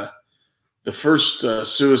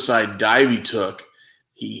suicide dive he took,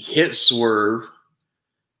 he hit Swerve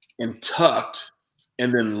and tucked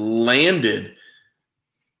and then landed.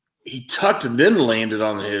 He tucked and then landed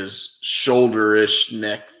on his shoulder-ish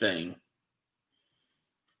neck thing.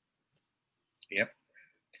 Yep.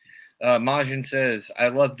 Majin says, I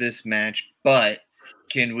love this match, but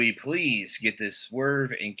Can we please get this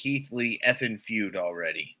Swerve and Keith Lee effing feud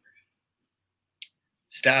already?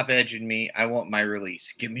 Stop edging me. I want my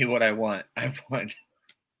release. Give me what I want.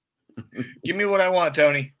 Give me what I want,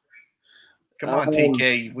 Tony. Come on,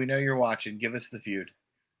 TK. We know you're watching. Give us the feud.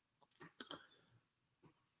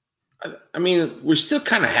 I mean, we still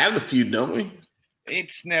kind of have the feud, don't we?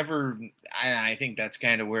 It's never. I think that's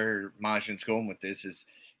kind of where Majin's going with this. Is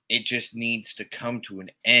it just needs to come to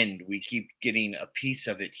an end. We keep getting a piece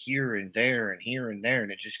of it here and there and here and there,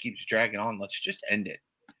 and it just keeps dragging on. Let's just end it.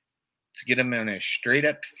 Let's get them in a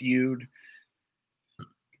straight-up feud.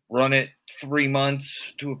 Run it 3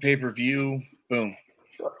 months to a pay-per-view. Boom.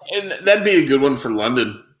 And that'd be a good one for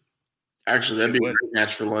London. Actually, that'd be a great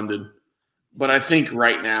match for London. But I think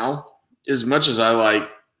right now, as much as I like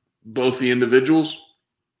both the individuals,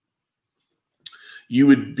 you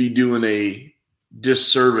would be doing a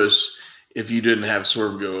disservice if you didn't have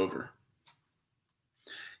Swerve go over.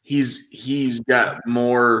 He's got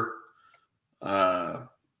more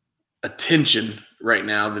attention right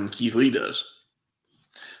now than Keith Lee does.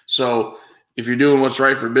 So if you're doing what's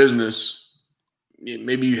right for business,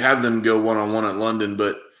 maybe you have them go one-on-one at London,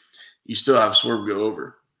 but you still have Swerve go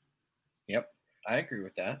over. Yep, I agree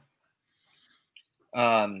with that.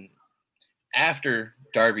 After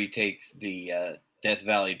Darby takes the Death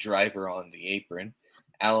Valley driver on the apron,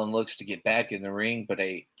 Allin looks to get back in the ring, but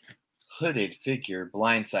a hooded figure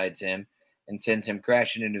blindsides him and sends him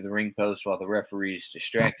crashing into the ring post while the referee is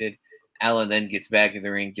distracted. Allin then gets back in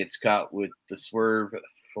the ring, gets caught with the Swerve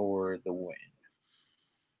for the win.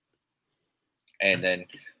 And then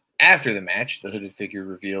after the match, the hooded figure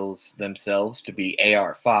reveals themselves to be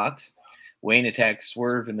AR Fox. Wayne attacks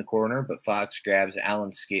Swerve in the corner, but Fox grabs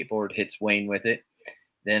Allen's skateboard, hits Wayne with it,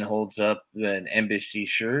 then holds up an embassy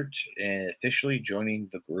shirt and officially joining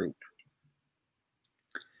the group.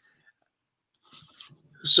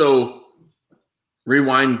 So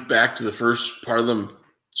rewind back to the first part of the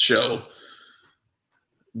show.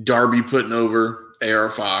 Darby putting over AR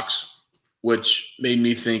Fox, which made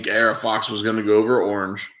me think AR Fox was going to go over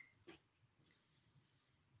Orange.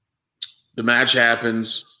 The match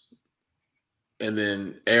happens, and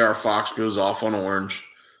then AR Fox goes off on Orange,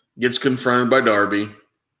 gets confronted by Darby,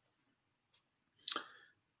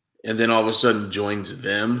 and then all of a sudden joins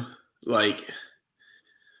them. Like,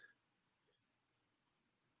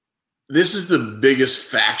 this is the biggest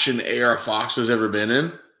faction AR Fox has ever been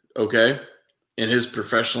in, okay, in his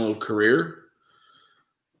professional career.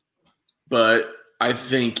 But I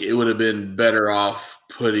think it would have been better off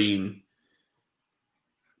putting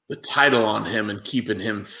the title on him and keeping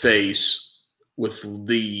him face with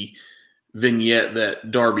the vignette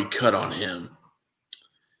that Darby cut on him.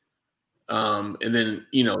 And then,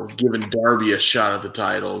 giving Darby a shot at the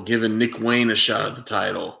title, giving Nick Wayne a shot at the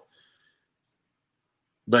title.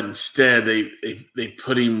 But instead, they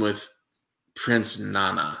put him with Prince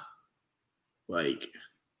Nana.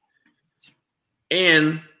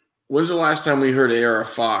 And when's the last time we heard AR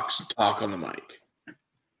Fox talk on the mic?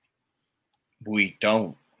 We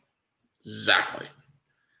don't. Exactly.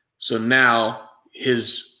 So now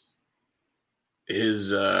his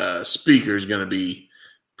speaker is going to be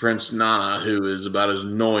Prince Nana, who is about as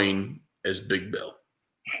annoying as Big Bill.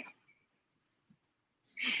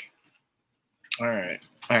 All right.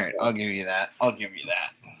 I'll give you that.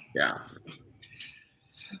 Yeah.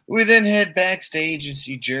 We then head backstage and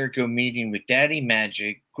see Jericho meeting with Daddy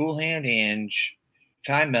Magic, Cool Hand Ange,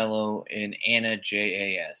 Ty Mello, and Anna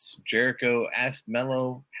JAS. Jericho asked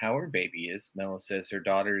Mello how her baby is. Mello says her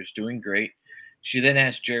daughter is doing great. She then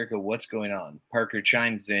asks Jericho what's going on. Parker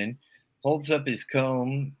chimes in, holds up his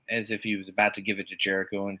comb as if he was about to give it to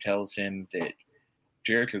Jericho, and tells him that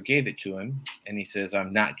Jericho gave it to him, and he says,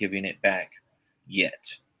 "I'm not giving it back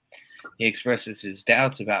yet." He expresses his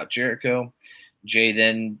doubts about Jericho. Jay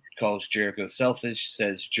then calls Jericho selfish,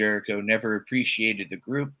 says Jericho never appreciated the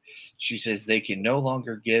group. She says they can no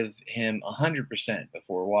longer give him 100%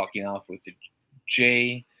 before walking off with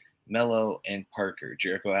Jay, Mello, and Parker.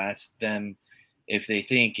 Jericho asks them if they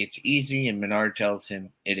think it's easy, and Menard tells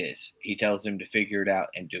him it is. He tells him to figure it out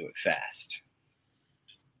and do it fast.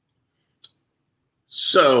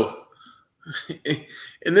 So,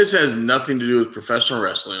 and this has nothing to do with professional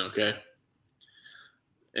wrestling, okay?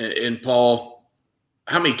 And Paul,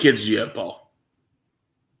 how many kids do you have, Paul?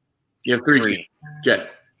 You have three. Kids. Okay.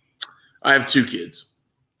 I have 2 kids.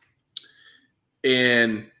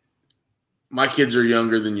 And my kids are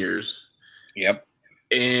younger than yours. Yep.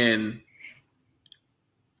 And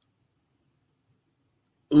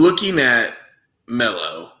looking at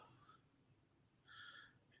Mello,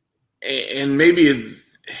 and maybe,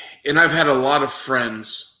 and I've had a lot of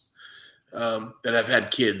friends that have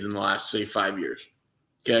had kids in the last, say, 5 years.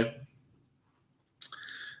 Okay.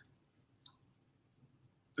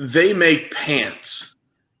 They make pants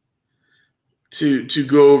to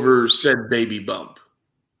go over said baby bump.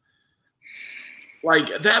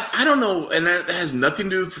 Like that, I don't know, and that has nothing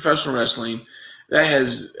to do with professional wrestling. That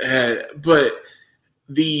has, but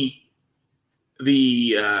the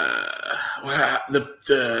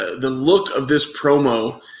look of this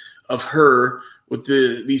promo of her with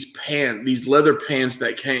these leather pants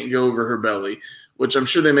that can't go over her belly, which I'm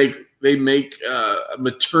sure they make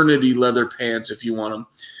maternity leather pants if you want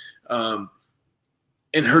them,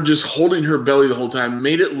 and her just holding her belly the whole time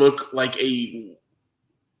made it look like a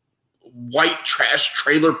white trash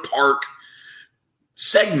trailer park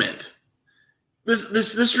segment.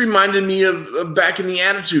 This reminded me of back in the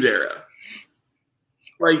Attitude Era.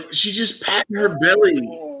 Like she just patting her belly.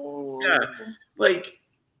 Yeah, like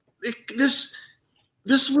this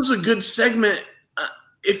was a good segment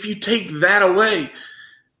if you take that away.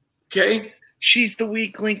 Okay, she's the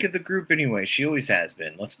weak link of the group anyway. She always has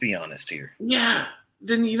been. Let's be honest here. Yeah.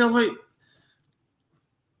 Then you know what?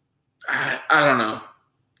 I don't know.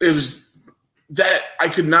 It was that I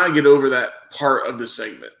could not get over that part of the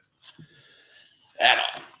segment at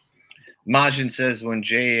all. Majin says when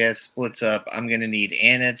JAS splits up, I'm going to need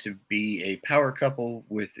Anna to be a power couple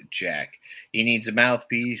with Jack. He needs a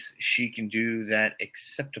mouthpiece. She can do that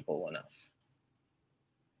acceptable enough.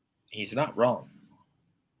 He's not wrong.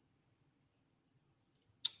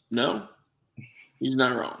 No, he's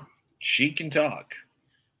not wrong. She can talk.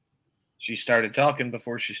 She started talking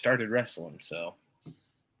before she started wrestling, so.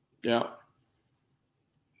 Yeah.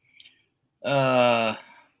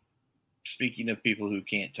 Speaking of people who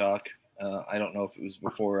can't talk, I don't know if it was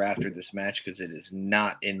before or after this match because it is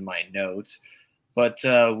not in my notes. But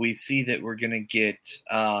we see that we're going to get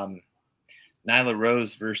Nyla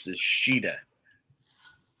Rose versus Sheeta.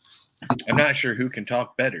 I'm not sure who can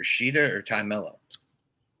talk better, Sheeta or Ty Mello.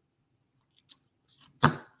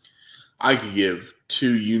 I could give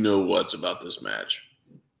two you-know-whats about this match.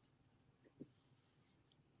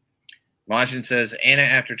 Majin says, Anna,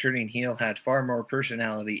 after turning heel, had far more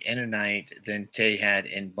personality in a night than Tay had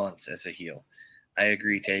in months as a heel. I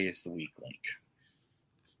agree Tay is the weak link.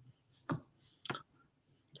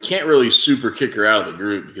 Can't really super kick her out of the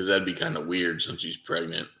group because that'd be kind of weird since she's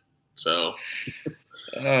pregnant. So,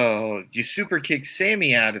 oh, you super kick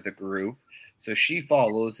Sammy out of the group, so she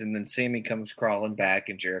follows, and then Sammy comes crawling back,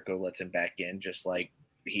 and Jericho lets him back in, just like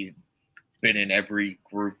he's been in every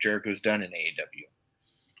group Jericho's done in AEW.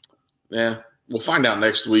 Yeah, we'll find out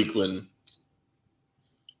next week when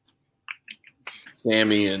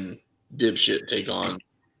Sammy and Dipshit take on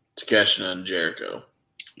Takeshita and Jericho.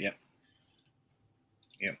 Yep.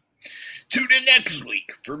 Tune in next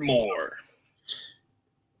week for more.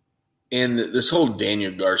 And this whole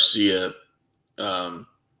Daniel Garcia, what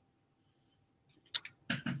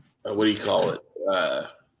do you call it?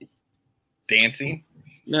 Dancing?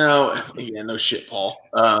 No, yeah, no shit, Paul.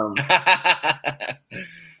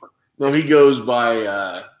 No, he goes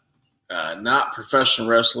by not professional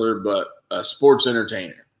wrestler, but a sports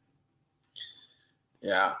entertainer.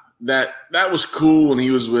 Yeah, that was cool when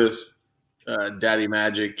he was with Daddy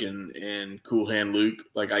Magic and Cool Hand Luke.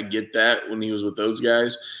 Like, I get that when he was with those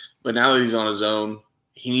guys. But now that he's on his own,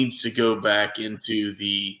 he needs to go back into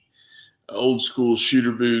the old school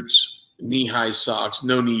shooter boots, knee-high socks,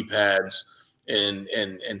 no knee pads, and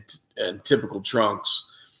typical trunks.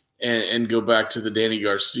 And go back to the Danny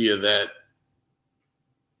Garcia that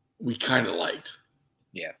we kind of liked.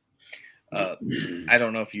 Yeah. I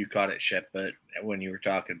don't know if you caught it, Shep, but when you were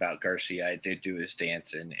talking about Garcia, I did do his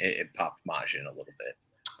dance, and it popped Majin a little bit.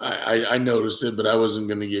 I noticed it, but I wasn't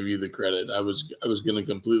going to give you the credit. I was going to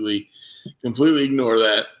completely ignore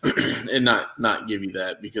that and not give you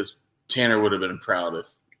that because Tanner would have been proud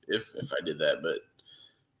if I did that. But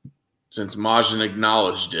since Majin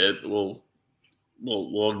acknowledged it, we'll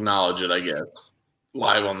acknowledge it, I guess,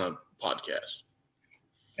 live on the podcast.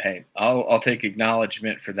 Hey, I'll take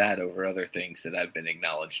acknowledgement for that over other things that I've been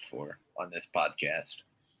acknowledged for on this podcast.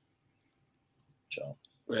 So,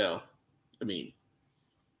 well, I mean,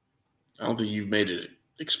 I don't think you've made it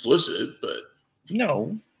explicit, but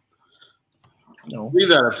no, leave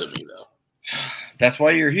that up to me, though. That's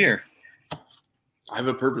why you're here. I have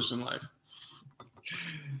a purpose in life.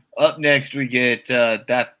 Up next, we get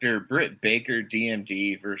Dr. Britt Baker,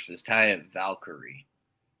 DMD, versus Taya Valkyrie.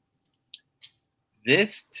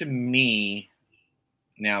 This, to me,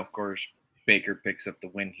 now, of course, Baker picks up the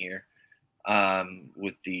win here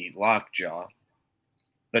with the lockjaw.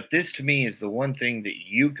 But this, to me, is the one thing that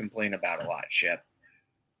you complain about a lot, Shep.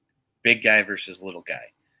 Big guy versus little guy.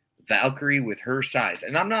 Valkyrie with her size,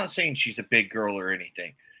 and I'm not saying she's a big girl or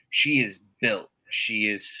anything. She is built. She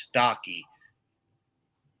is stocky.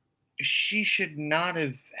 She should not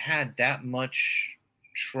have had that much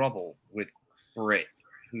trouble with Britt,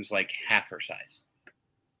 who's like half her size.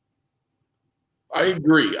 I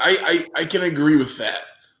agree. I can agree with that.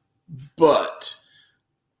 But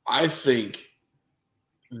I think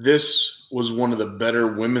this was one of the better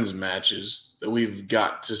women's matches that we've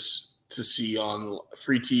got to see on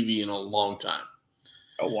free TV in a long time.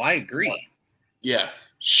 Oh, I agree. Yeah.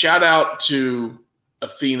 Shout out to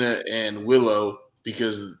Athena and Willow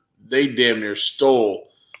because they damn near stole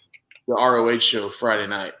the ROH show Friday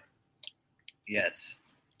night. Yes.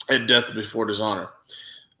 At Death Before Dishonor.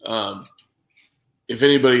 If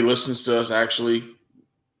anybody listens to us, actually,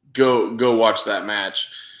 go watch that match.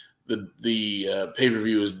 The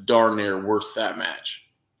pay-per-view is darn near worth that match.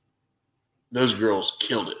 Those girls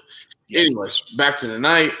killed it. Yes. Anyways, back to the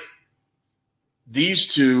night.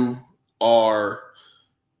 These two are,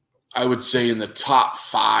 I would say, in the top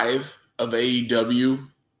 5 of AEW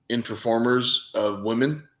in performers of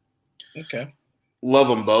women. Okay. Love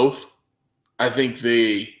them both. I think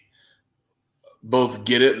they both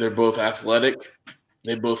get it. They're both athletic.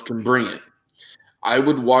 They both can bring it. I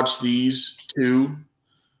would watch these two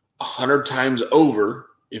 100 times over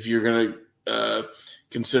if you're going to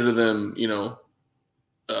consider them,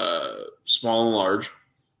 small and large,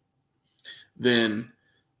 than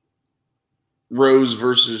Rose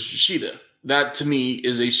versus Shida. That, to me,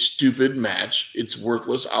 is a stupid match. It's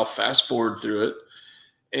worthless. I'll fast forward through it.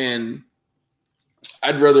 And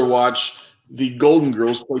I'd rather watch the Golden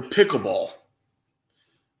Girls play pickleball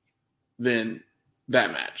than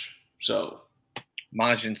that match. So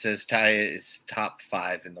Majin says Taya is top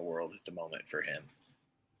 5 in the world at the moment for him.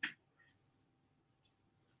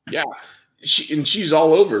 Yeah. She's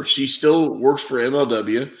all over. She still works for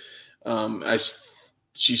MLW.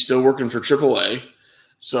 She's still working for AAA.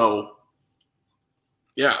 So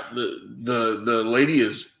yeah, the lady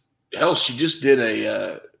is hell. She just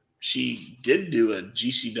did she did do a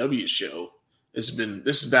GCW show. This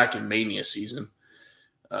is back in Mania season.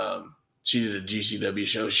 She did a GCW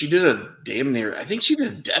show. She did a damn near, I think she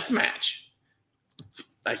did a death match.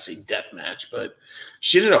 I say death match, but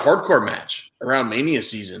she did a hardcore match around Mania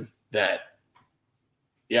season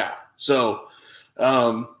So,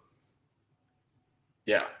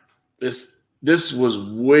 this was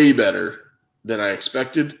way better than I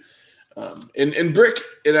expected. And Brick,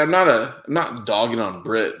 and I'm not dogging on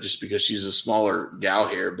Britt just because she's a smaller gal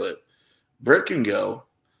here, but Britt can go.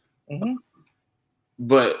 Mm-hmm.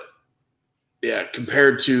 But yeah,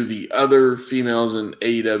 compared to the other females in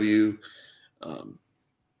AEW,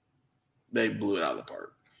 they blew it out of the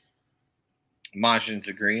park. Majin's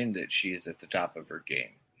agreeing that she is at the top of her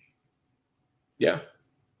game. Yeah.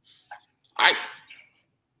 I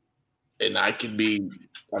could be,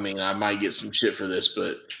 I might get some shit for this,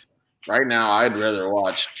 but right now I'd rather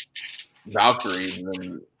watch Valkyrie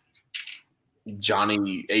than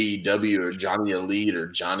Johnny AEW or Johnny Elite or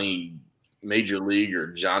Johnny Major League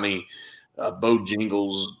or Johnny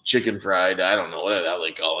Bojangles Chicken Fried. I don't know what the hell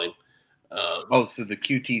they call him. So the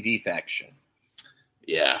QTV faction.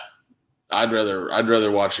 Yeah. I'd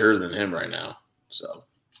rather watch her than him right now. So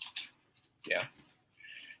yeah.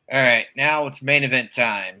 All right, now it's main event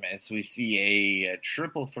time as we see a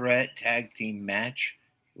triple threat tag team match,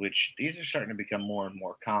 which these are starting to become more and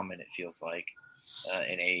more common, it feels like,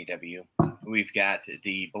 in AEW. We've got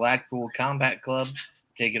the Blackpool Combat Club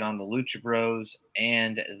taking on the Lucha Bros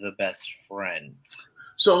and the Best Friends.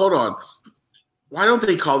 So hold on. Why don't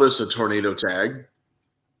they call this a tornado tag?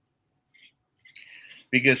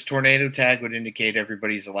 Because tornado tag would indicate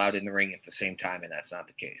everybody's allowed in the ring at the same time, and that's not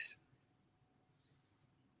the case.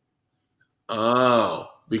 Oh,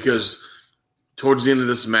 because towards the end of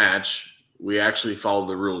this match, we actually followed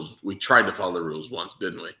the rules. We tried to follow the rules once,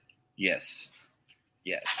 didn't we? Yes.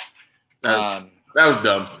 That was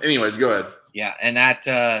dumb. Anyways, go ahead. Yeah, and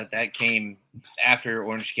that came after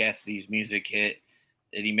Orange Cassidy's music hit.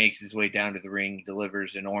 That he makes his way down to the ring,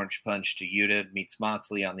 delivers an orange punch to Yuta, meets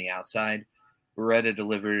Moxley on the outside. Beretta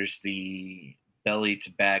delivers the belly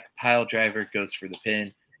to back pile driver, goes for the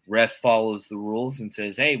pin. Ref follows the rules and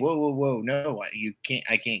says, "Hey, whoa, no,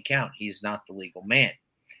 I can't count. He's not the legal man."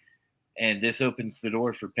 And this opens the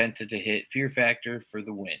door for Penta to hit Fear Factor for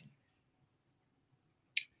the win.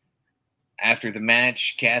 After the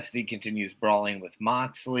match, Cassidy continues brawling with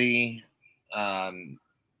Moxley.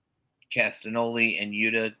 Castagnoli and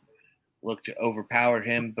Yuta look to overpower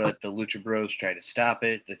him, but the Lucha Bros try to stop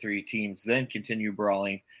it. The three teams then continue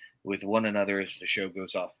brawling with one another as the show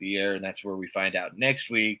goes off the air, and that's where we find out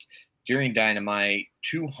next week during Dynamite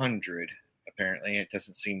 200. Apparently, it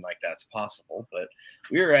doesn't seem like that's possible, but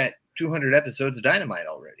we're at 200 episodes of Dynamite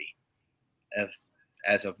already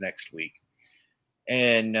as of next week.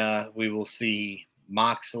 And we will see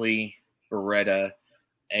Moxley, Beretta,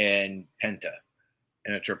 and Penta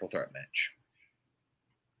in a triple threat match.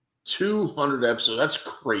 200 episodes. That's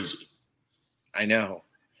crazy. I know.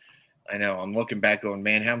 I'm looking back going,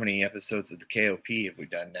 man, how many episodes of the KOP have we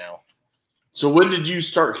done now? So when did you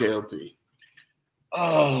start KOP?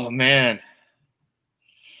 Oh, man.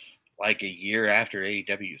 Like a year after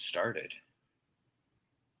AEW started.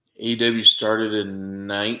 AEW started in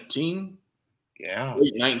 19? Yeah.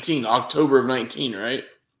 Late 19, October of 19, right?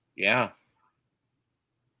 Yeah.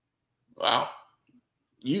 Wow.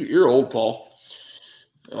 You're old, Paul.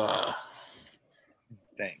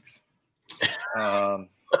 Thanks.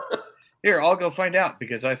 Here, I'll go find out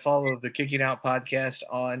because I follow the Kicking Out podcast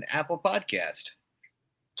on Apple Podcast.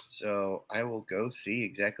 So I will go see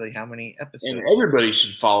exactly how many episodes. And everybody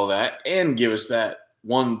should follow that and give us that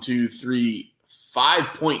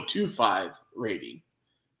 5.25 rating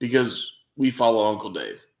because we follow Uncle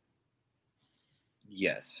Dave.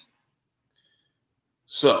 Yes.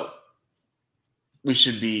 So we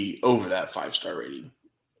should be over that 5-star rating.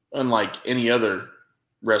 Unlike any other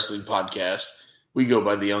wrestling podcast, we go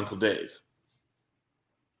by the Uncle Dave.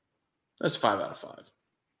 That's 5 out of 5.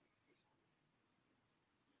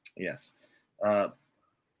 Yes.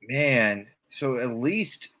 Man, so at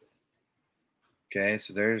least, okay,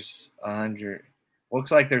 so there's 100.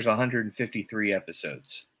 Looks like there's 153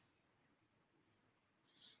 episodes.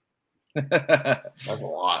 That's a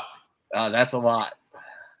lot. That's a lot.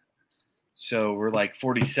 So we're like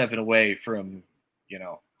 47 away from,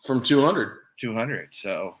 From 200. 200.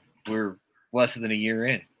 So we're less than a year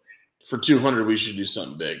in. For 200, we should do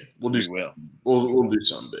something big. We'll do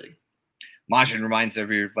something big. Majin reminds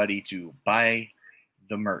everybody to buy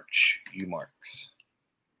the merch, you marks.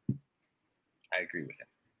 I agree with him.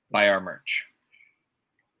 Buy our merch.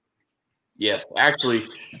 Yes. Actually,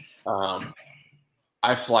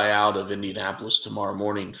 I fly out of Indianapolis tomorrow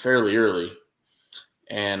morning fairly early,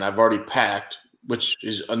 and I've already packed, which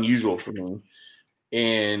is unusual for me.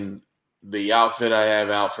 And the outfit I have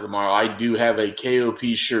out for tomorrow, I do have a KOP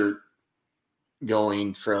shirt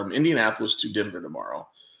going from Indianapolis to Denver tomorrow.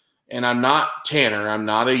 And I'm not Tanner. I'm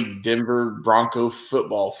not a Denver Bronco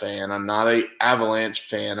football fan. I'm not a Avalanche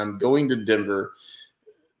fan. I'm going to Denver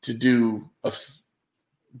to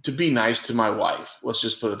be nice to my wife. Let's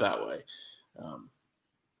just put it that way.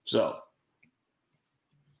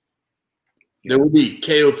 There will be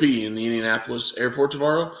KOP in the Indianapolis airport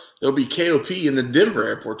tomorrow. There'll be KOP in the Denver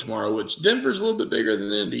airport tomorrow, which Denver's a little bit bigger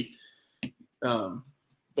than Indy. But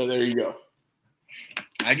there you go.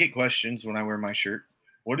 I get questions when I wear my shirt.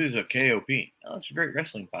 What is a KOP? Oh, it's a great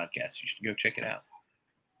wrestling podcast. You should go check it out.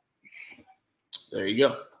 There you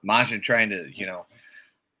go. Majin trying to,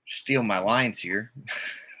 steal my lines here.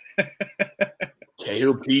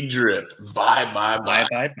 KOP drip.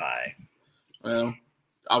 Bye. Well,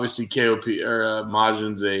 obviously KOP or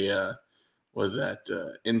Majin's a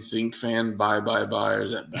NSYNC fan. Bye. Or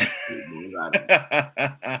is that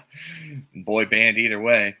boy band? Either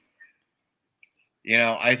way.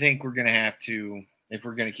 I think we're gonna have to, if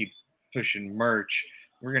we're gonna keep pushing merch,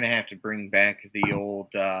 we're gonna have to bring back the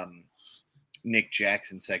old Nick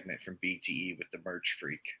Jackson segment from BTE with the Merch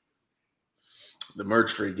Freak. The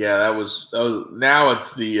Merch Freak, yeah, that was. Now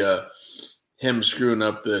it's the him screwing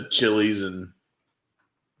up the Chili's and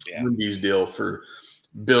Wendy's deal for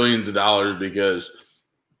billions of dollars because,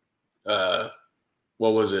 what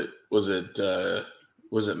was it? Was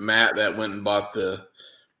it Matt that went and bought the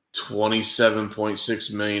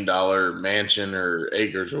 $27.6 million mansion or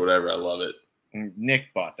acres or whatever? I love it.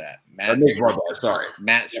 Nick bought that. Nick bought that. Sorry,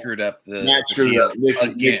 Matt screwed up the. Matt screwed up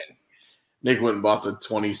again. Nick went and bought the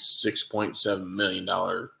 $26.7 million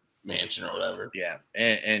mansion or whatever. Yeah,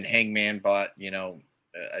 and Hangman bought a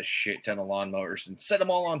shit ton of lawnmowers and set them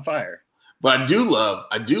all on fire. But I do love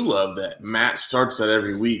that Matt starts that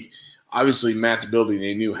every week. Make Matt's building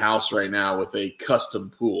a new house right now with a custom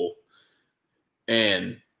pool,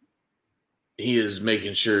 and he is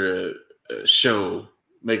making sure to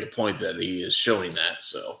make a point that he is showing that.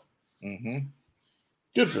 So,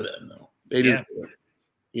 good for them though. They do.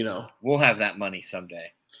 We'll have that money someday.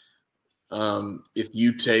 If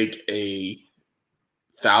you take a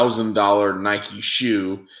 $1,000 Nike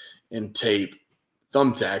shoe and tape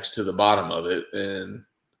thumbtacks to the bottom of it, and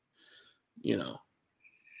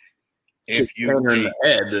if you in the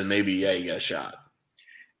head, then maybe you got a shot.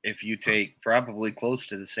 If you take probably close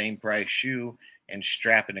to the same price shoe and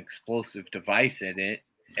strap an explosive device in it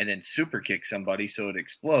and then super kick somebody so it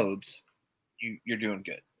explodes, you're doing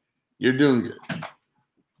good. You're doing good.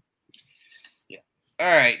 Yeah.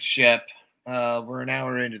 All right, Shep. We're an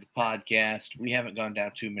hour into the podcast. We haven't gone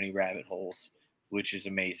down too many rabbit holes, which is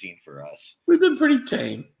amazing for us. We've been pretty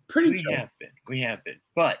tame. We have been.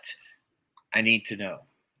 But I need to know,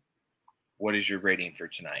 what is your rating for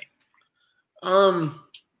tonight?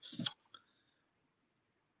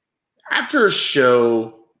 After a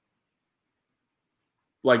show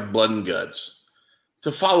like Blood and Guts,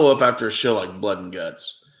 to follow up after a show like Blood and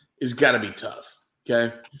Guts is got to be tough.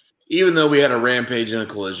 Okay, even though we had a Rampage and a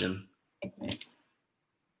Collision,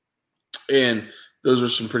 and those were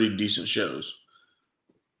some pretty decent shows,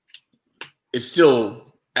 it's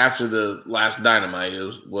still, after the last Dynamite,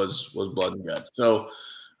 it was Blood and Guts. So,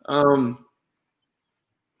 I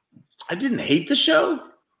didn't hate the show.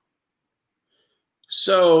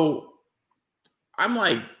 So I'm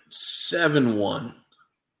like 7-1.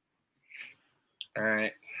 All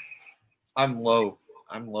right. I'm low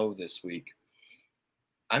this week.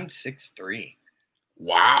 I'm 6-3.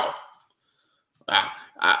 Wow.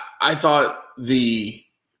 I thought the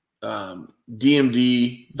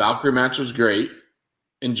DMD Valkyrie match was great.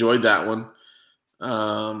 Enjoyed that one.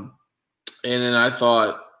 And then I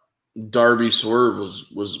thought Darby Swerve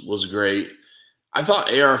was great. I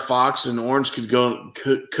thought AR Fox and Orange could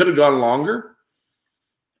have gone longer.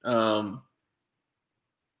 And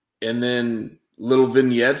then little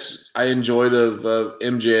vignettes I enjoyed of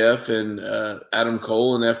MJF and Adam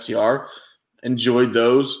Cole and FTR. Enjoyed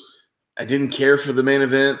those. I didn't care for the main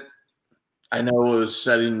event. I know it was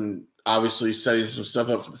setting some stuff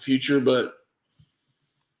up for the future, but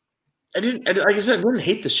like I said, I didn't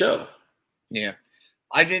hate the show. Yeah,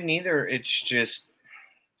 I didn't either. It's just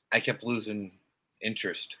I kept losing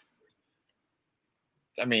interest.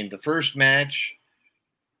 I mean, the first match,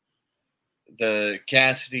 the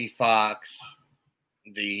Cassidy Fox,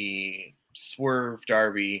 the Swerve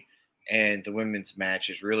Darby, and the women's match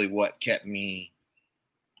is really what kept me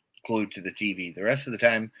glued to the TV. The rest of the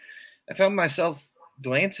time, I found myself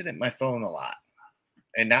glancing at my phone a lot,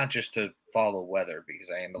 and not just to follow weather, because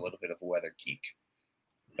I am a little bit of a weather geek,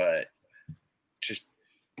 but just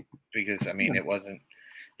because, I mean, it wasn't,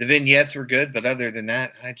 the vignettes were good, but other than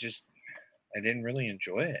that, I didn't really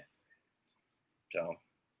enjoy it. So,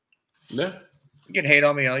 yeah, you can hate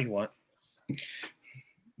on me all you want.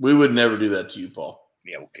 We would never do that to you, Paul.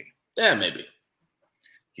 Yeah, okay. Yeah, maybe.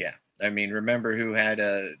 Yeah, I mean, remember who had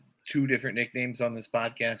 2 different nicknames on this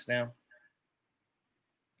podcast now?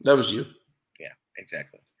 That was you. Yeah,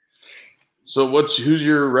 exactly. So who's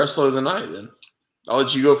your wrestler of the night then? I'll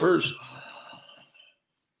let you go first.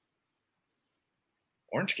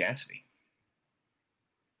 Orange Cassidy.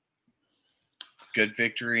 Good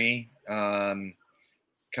victory. Coming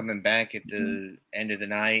back at the end of the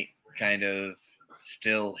night, kind of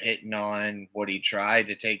still hitting on what he tried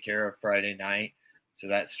to take care of Friday night. So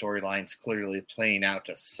that storyline's clearly playing out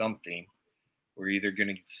to something. We're either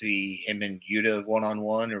going to see him and Yuta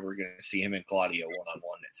one-on-one, or we're going to see him and Claudio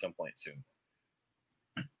one-on-one at some point soon.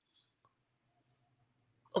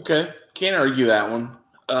 Okay. Can't argue that one.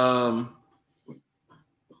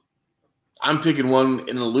 I'm picking one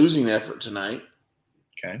in a losing effort tonight.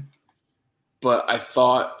 Okay. But I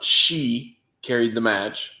thought she carried the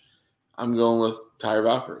match. I'm going with Tyra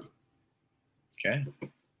Valkyrie. Okay.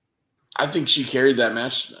 I think she carried that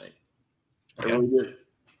match tonight. I really did.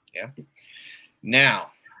 Yeah.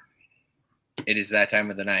 Now, it is that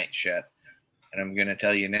time of the night, Shep. And I'm going to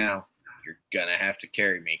tell you now, you're going to have to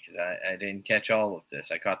carry me, because I didn't catch all of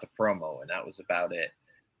this. I caught the promo, and that was about it.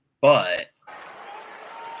 But...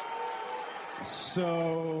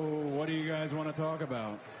 So, what do you guys want to talk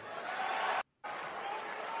about?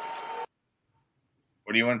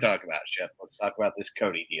 What do you want to talk about, Shep? Let's talk about this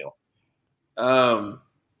Cody deal.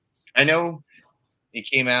 I know he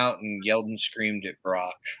came out and yelled and screamed at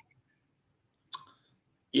Brock.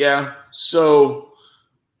 Yeah. So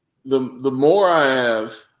the more I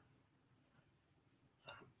have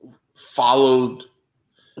followed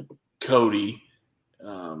Cody,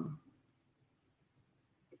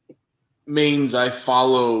 means I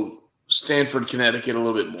follow Stanford, Connecticut a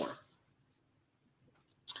little bit more.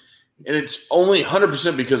 And it's only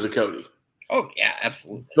 100% because of Cody. Oh, yeah,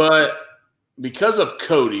 absolutely. But because of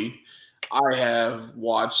Cody, I have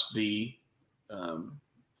watched the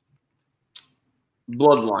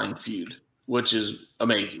Bloodline feud, which is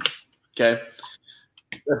amazing. Okay?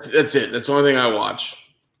 That's it. That's the only thing I watch,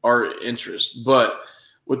 our interest. But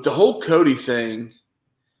with the whole Cody thing,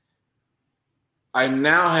 I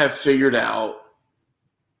now have figured out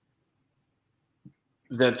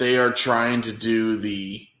that they are trying to do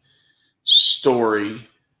the story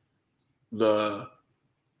the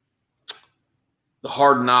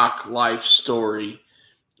hard knock life story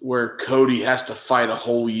where Cody has to fight a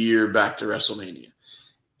whole year back to WrestleMania.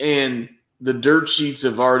 And the dirt sheets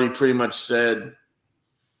have already pretty much said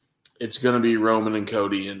it's going to be Roman and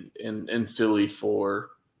Cody in Philly for,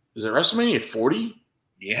 is it WrestleMania 40?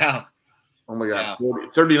 Yeah. Oh my God, Yeah. 40,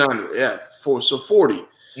 39. Yeah, 40.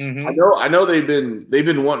 Mm-hmm. I know they've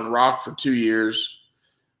been wanting Rock for 2 years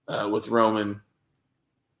with Roman.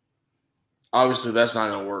 Obviously, that's not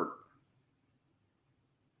going to work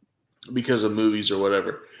because of movies or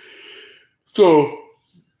whatever. So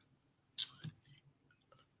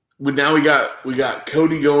now we got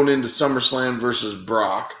Cody going into SummerSlam versus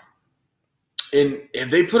Brock. And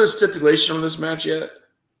have they put a stipulation on this match yet?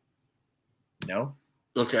 No.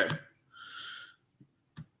 Okay.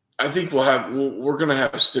 I think we're going to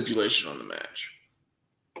have a stipulation on the match.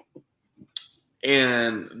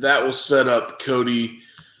 And that will set up Cody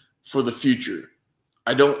for the future.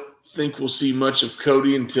 I don't think we'll see much of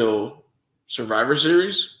Cody until Survivor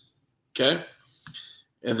Series. Okay.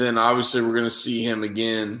 And then obviously we're going to see him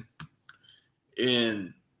again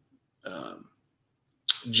in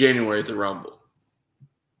January at the Rumble.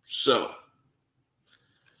 So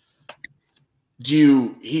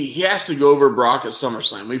he has to go over Brock at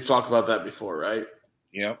SummerSlam. We've talked about that before, right?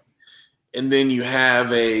 Yep. And then you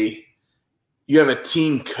have a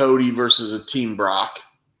Team Cody versus a Team Brock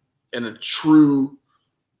in a true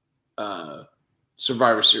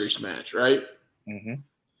Survivor Series match, right? Mm-hmm.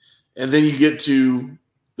 And then you get to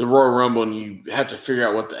the Royal Rumble and you have to figure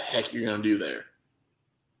out what the heck you're going to do there.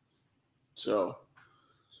 So,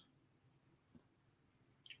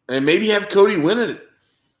 and maybe have Cody win it.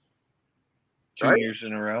 2 years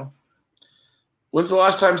in a row. When's the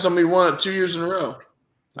last time somebody won it 2 years in a row?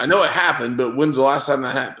 I know it happened, but when's the last time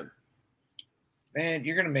that happened? Man,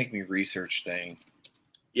 you're going to make me research things.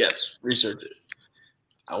 Yes, research it.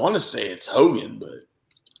 I want to say it's Hogan, but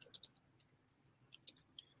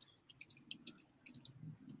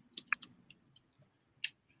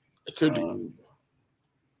it could be.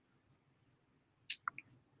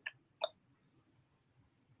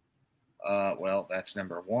 Well, that's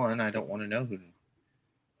number one. I don't want to know who.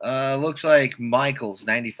 Looks like Michaels,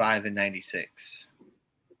 95 and 96.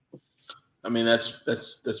 I mean,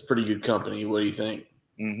 that's pretty good company. What do you think?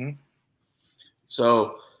 Mm-hmm.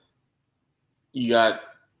 So you got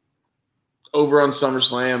over on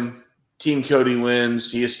SummerSlam, Team Cody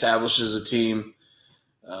wins. He establishes a team,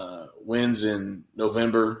 wins in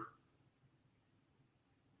November.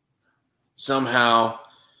 Somehow,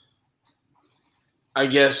 I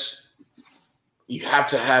guess you have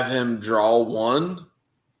to have him draw one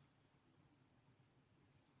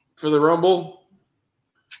for the Rumble.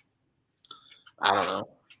 I don't know.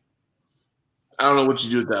 I don't know what you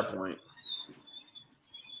do at that point.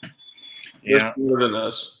 Yeah. More than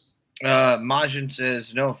us. Majin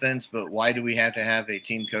says, no offense, but why do we have to have a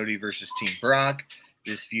Team Cody versus Team Brock?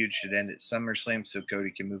 This feud should end at SummerSlam so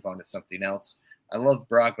Cody can move on to something else. I love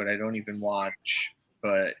Brock, but I don't even watch.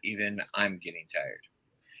 But even I'm getting tired.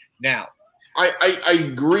 Now, I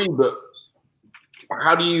agree, but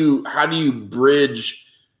how do you bridge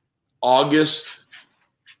August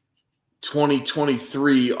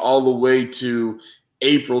 2023 all the way to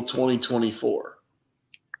April 2024?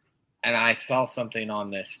 And I saw something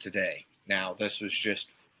on this today. Now, this was just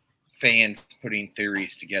fans putting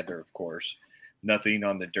theories together, of course. Nothing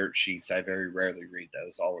on the dirt sheets. I very rarely read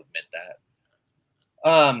those. I'll admit that.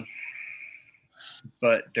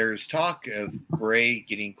 But there's talk of Bray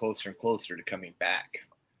getting closer and closer to coming back.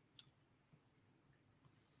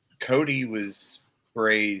 Cody was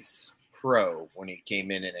Bray's pro when he came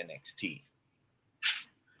in NXT.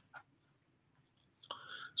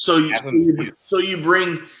 So you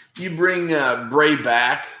bring Bray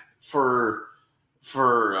back for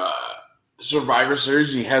Survivor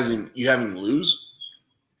Series and you have him lose?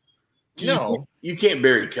 No, you can't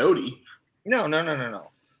bury Cody. No.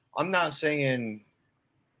 I'm not saying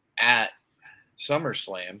at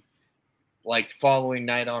SummerSlam, like following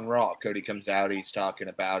night on Raw, Cody comes out, he's talking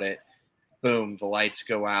about it. Boom, the lights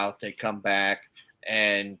go out, they come back,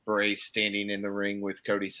 and Bray's standing in the ring with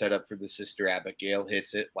Cody set up for the Sister Abigail,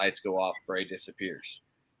 hits it, lights go off, Bray disappears.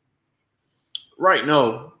 Right,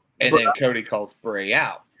 no. And then Cody calls Bray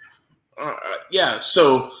out. Yeah,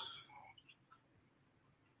 so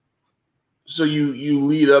you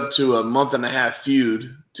lead up to a month and a half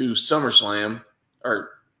feud to SummerSlam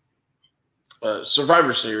or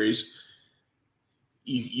Survivor Series.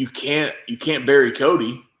 You can't bury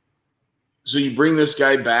Cody. So you bring this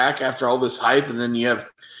guy back after all this hype, and then you have,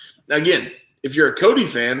 again, if you're a Cody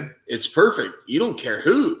fan, it's perfect. You don't care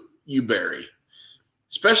who you bury.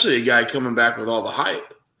 especially a guy coming back with all the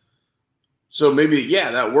hype. So maybe,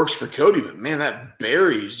 that works for Cody, but man, that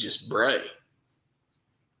buries just Bray.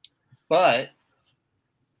 But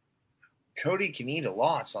Cody can eat a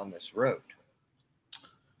loss on this road.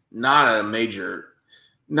 Not at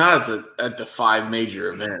the 5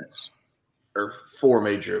 major events or 4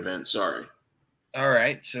 major events. Sorry. All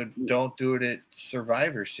right, so don't do it at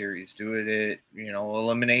Survivor Series. Do it at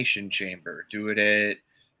Elimination Chamber. Do it at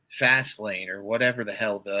Fastlane or whatever the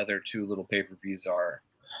hell the other 2 little pay-per-views are.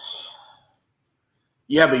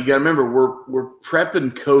 Yeah, but you got to remember we're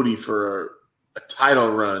prepping Cody for a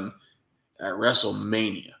title run at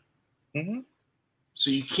WrestleMania. Mm-hmm.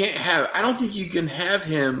 So you can't I don't think you can have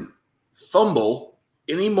him fumble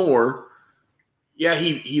anymore. Yeah,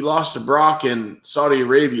 he lost to Brock in Saudi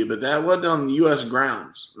Arabia, but that wasn't on the U.S.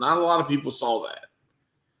 grounds. Not a lot of people saw that.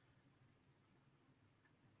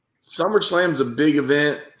 SummerSlam's a big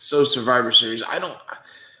event, so Survivor Series.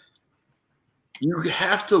 You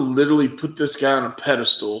have to literally put this guy on a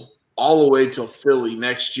pedestal all the way till Philly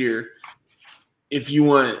next year if you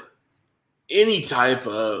want any type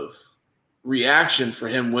of reaction for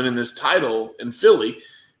him winning this title in Philly,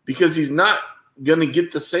 because he's not going to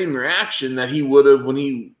get the same reaction that he would have when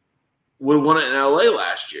he would have won it in LA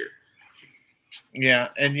last year. Yeah,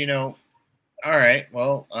 and all right,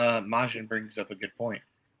 well, Majin brings up a good point.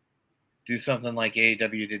 Do something like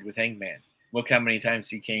AEW did with Hangman. Look how many times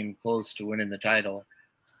he came close to winning the title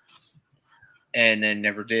and then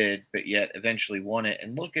never did, but yet eventually won it.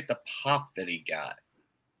 And look at the pop that he got.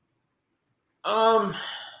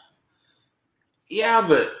 Yeah,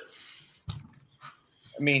 but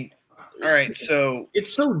I mean, all right, so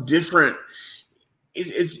it's so different.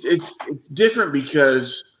 It's different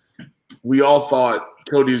because we all thought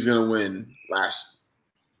Cody was going to win last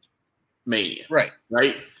Mania,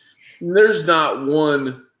 right? There's not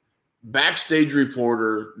one backstage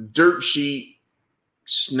reporter, dirt sheet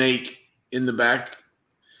snake in the back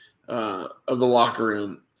of the locker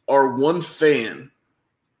room, or one fan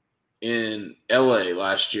in LA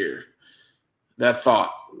last year that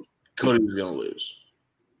thought Cody was going to lose.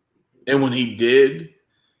 And when he did,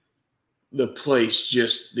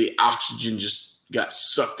 the oxygen just got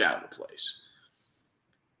sucked out of the place.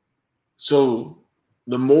 So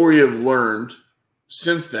the more you've learned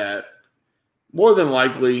since that, more than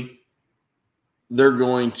likely they're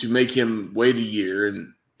going to make him wait a year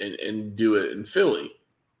and do it in Philly.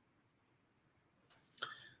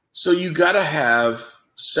 So you got to have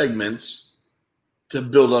segments to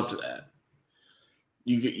build up to that.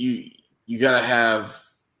 You got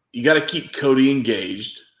to keep Cody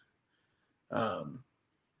engaged.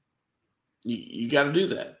 You got to do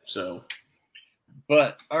that. So,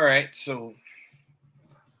 but all right, so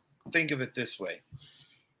think of it this way: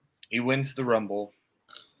 he wins the Rumble.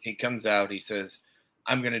 He comes out. He says,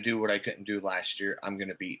 "I'm going to do what I couldn't do last year. I'm going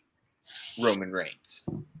to beat Roman Reigns.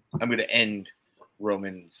 I'm going to end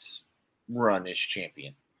Roman's run as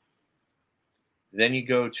champion." Then you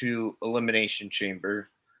go to Elimination Chamber.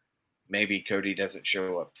 Maybe Cody doesn't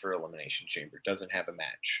show up for Elimination Chamber, doesn't have a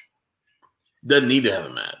match. Doesn't need to have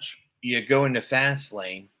a match. You go into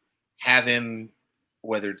Fastlane, have him,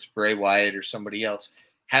 whether it's Bray Wyatt or somebody else,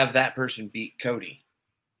 have that person beat Cody.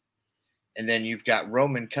 And then you've got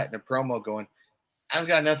Roman cutting a promo going, "I've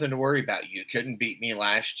got nothing to worry about. You couldn't beat me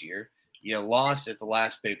last year. You lost at the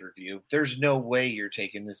last pay-per-view. There's no way you're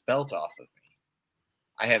taking this belt off of me.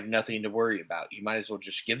 I have nothing to worry about. You might as well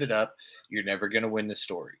just give it up. You're never going to win the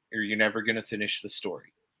story, or you're never going to finish the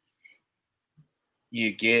story."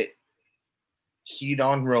 You get heat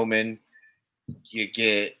on Roman. You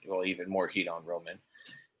get, even more heat on Roman.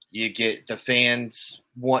 You get the fans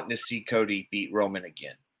wanting to see Cody beat Roman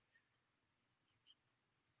again.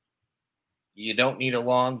 You don't need a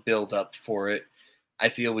long build-up for it. I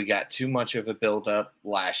feel we got too much of a build-up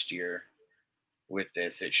last year with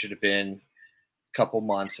this. It should have been couple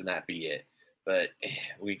months and that be it, but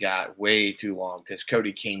we got way too long because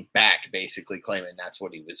Cody came back basically claiming that's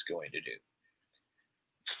what he was going to do.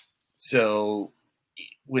 So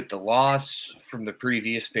with the loss from the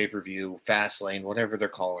previous pay-per-view, Fastlane, whatever they're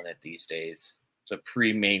calling it these days, the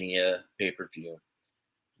pre-Mania pay-per-view,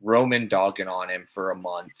 Roman dogging on him for a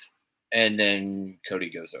month, and then Cody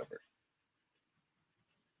goes over.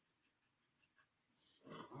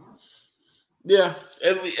 Yeah,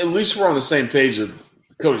 at least we're on the same page of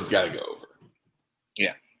Cody's got to go over.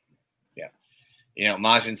 Yeah.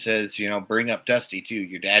 Majin says, bring up Dusty too.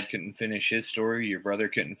 Your dad couldn't finish his story. Your brother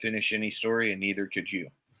couldn't finish any story, and neither could you.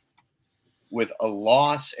 With a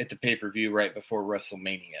loss at the pay-per-view right before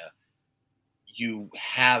WrestleMania, you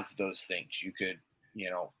have those things. You could,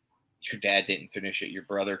 your dad didn't finish it. Your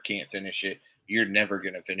brother can't finish it. you're never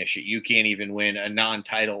going to finish it. You can't even win a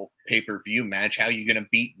non-title pay-per-view match. How are you going to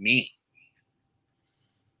beat me?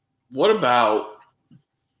 What about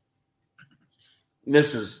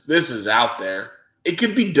this is out there. It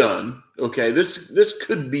could be done. Okay, this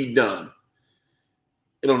could be done.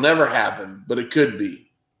 It'll never happen, but it could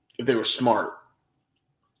be if they were smart.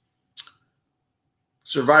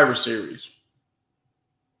 Survivor Series.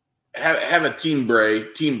 Have a Team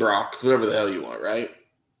Bray, Team Brock, whoever the hell you want, right?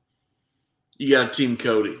 You got a Team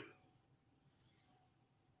Cody.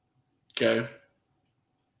 Okay.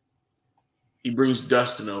 He brings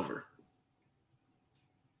Dustin over.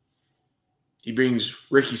 He brings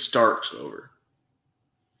Ricky Starks over.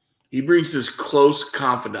 He brings his close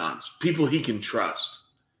confidants, people he can trust.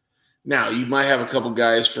 Now, you might have a couple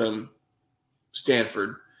guys from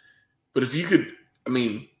Stanford, but if you could,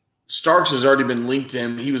 Starks has already been linked to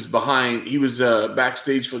him. He was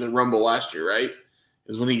backstage for the Rumble last year, right?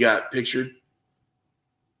 Is when he got pictured.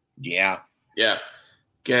 Yeah. Yeah.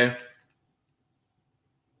 Okay.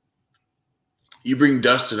 You bring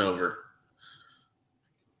Dustin over.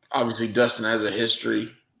 Obviously, Dustin has a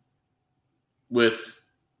history with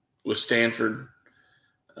Stanford.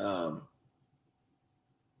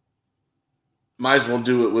 Might as well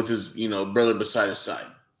do it with his, brother beside his side.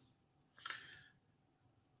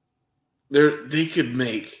 They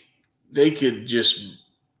could just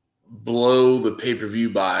blow the pay-per-view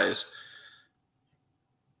buys.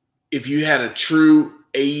 If you had a true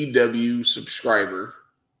AEW subscriber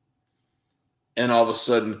and all of a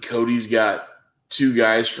sudden Cody's got 2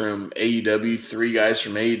 guys from AEW, 3 guys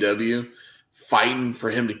from AEW fighting for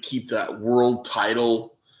him to keep that world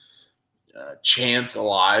title chance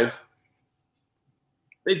alive,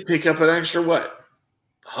 they'd pick up an extra,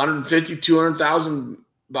 150, 200,000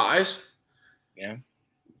 buys? Yeah.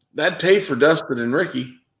 That'd pay for Dustin and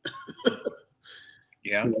Ricky.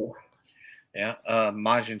 Yeah. Yeah.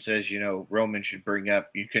 Majin says, Roman should bring up,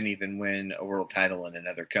 you couldn't even win a world title in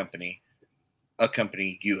another company, a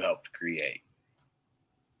company you helped create.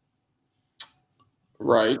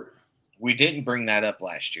 Right. We didn't bring that up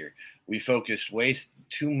last year. We focused way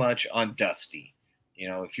too much on Dusty.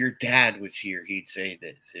 If your dad was here, he'd say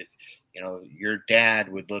this. If, your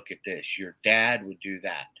dad would look at this, your dad would do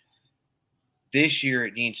that. This year,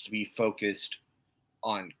 it needs to be focused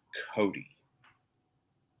on Cody.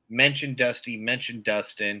 Mention Dusty, mention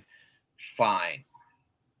Dustin, fine.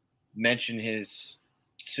 Mention his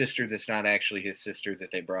sister that's not actually his sister that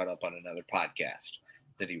they brought up on another podcast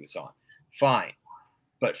that he was on. Fine.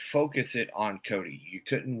 But focus it on Cody. You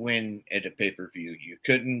couldn't win at a pay-per-view. You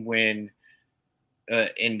couldn't win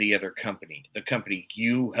in the other company, the company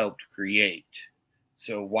you helped create.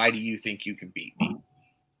 So why do you think you can beat me?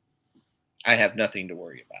 I have nothing to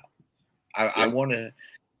worry about. I want to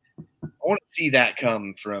see that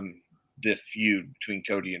come from the feud between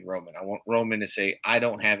Cody and Roman. I want Roman to say, I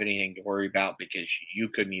don't have anything to worry about because you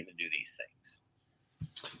couldn't even do these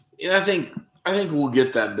things. And I think we'll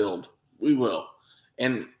get that build. We will.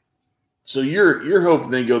 And so you're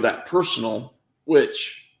hoping they go that personal,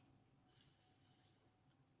 which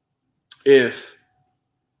if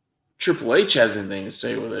Triple H has anything to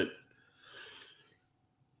say with it,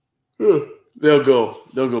 they'll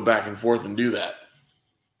go back and forth and do that.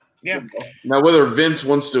 Yeah. Now, whether Vince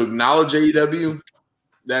wants to acknowledge AEW,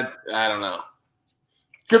 that I don't know.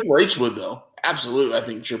 Triple H would, though. Absolutely, I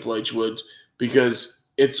think Triple H would, because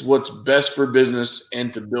it's what's best for business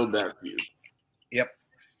and to build that feud. Yep.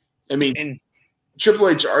 Triple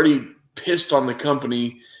H already pissed on the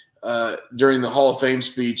company during the Hall of Fame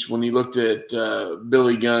speech when he looked at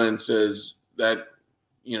Billy Gunn and says that,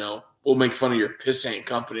 we'll make fun of your pissant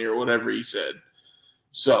company or whatever he said.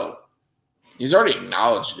 So he's already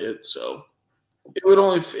acknowledged it. So it would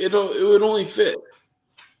only fit.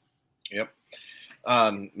 Yep.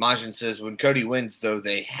 Majin says, when Cody wins, though,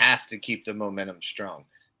 they have to keep the momentum strong.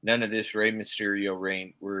 None of this Rey Mysterio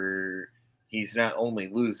reign where he's not only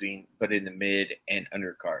losing, but in the mid and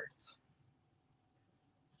undercards.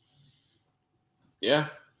 Yeah.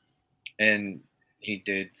 And he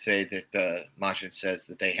did say that Majin says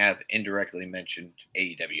that they have indirectly mentioned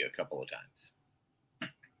AEW a couple of times.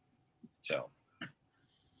 So,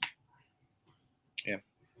 yeah,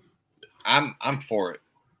 I'm for it.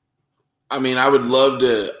 I would love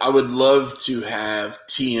to have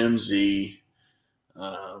TMZ,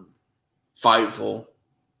 Fightful,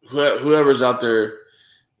 whoever's out there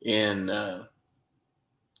in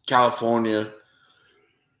California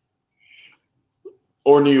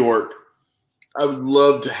or New York. I would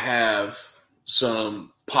love to have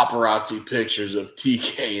some paparazzi pictures of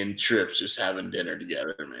TK and Trips just having dinner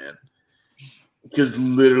together, man. Because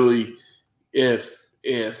literally, if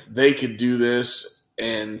if they could do this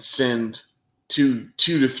and send two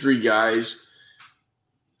to three guys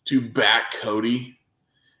to back Cody.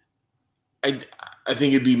 I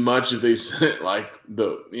think it'd be much if they sent like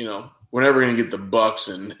we're never going to get the Bucks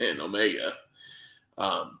and Omega,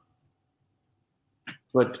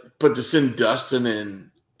 but to send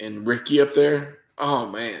Dustin and Ricky up there, oh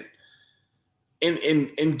man,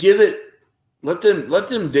 and give it, let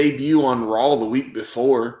them debut on Raw the week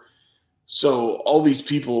before, so all these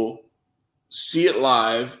people see it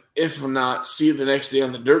live, if not see it the next day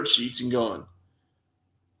on the dirt sheets and going,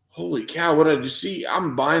 holy cow, what did I just see?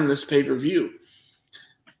 I'm buying this pay-per-view.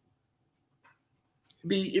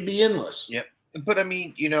 It'd be endless. Yep. But I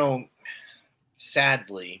mean,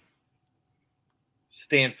 sadly,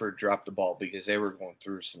 Stanford dropped the ball because they were going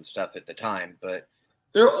through some stuff at the time, but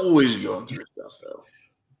they're always going through stuff though.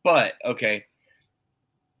 But okay,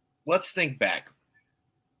 let's think back.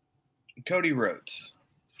 Cody Rhodes,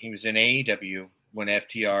 he was in AEW when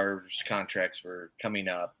FTR's contracts were coming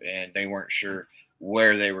up and they weren't sure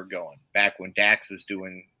where they were going. Back when Dax was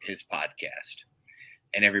doing his podcast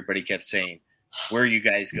and everybody kept saying, where are you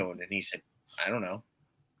guys going? And he said, I don't know.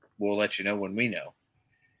 We'll let you know when we know.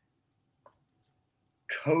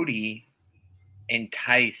 Cody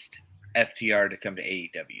enticed FTR to come to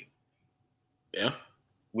AEW. Yeah.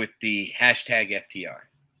 With the hashtag FTR.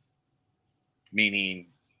 Meaning,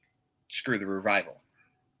 screw the revival.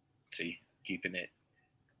 See, keeping it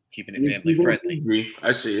family friendly.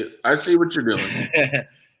 I see it. I see what you're doing.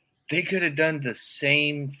 They could have done the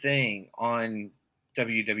same thing on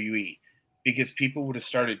WWE because people would have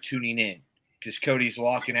started tuning in because Cody's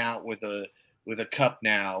walking out with a cup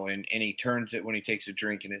now and he turns it when he takes a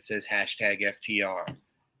drink and it says hashtag FTR.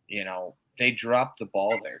 They dropped the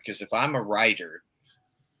ball there because if I'm a writer,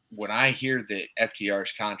 when I hear that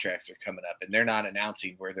FTR's contracts are coming up and they're not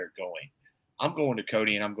announcing where they're going, I'm going to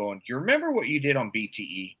Cody and I'm going, you remember what you did on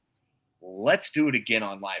BTE? Let's do it again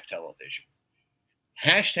on live television.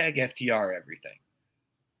 Hashtag FTR everything.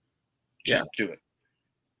 Just do it.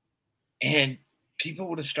 And people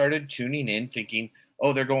would have started tuning in thinking,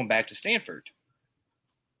 oh, they're going back to Stanford.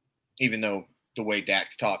 Even though the way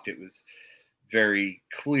Dax talked, it was very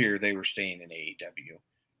clear they were staying in AEW.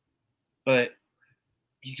 But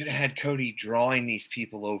you could have had Cody drawing these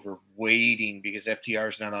people over, waiting because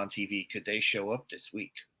FTR's not on TV. Could they show up this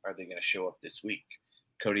week? Are they going to show up this week?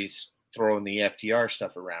 Cody's throwing the FTR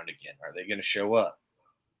stuff around again. Are they going to show up?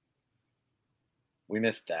 We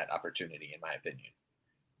missed that opportunity, in my opinion.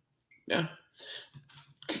 Yeah.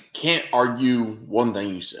 Can't argue one thing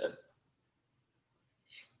you said.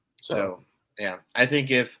 So yeah, I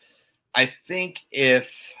think if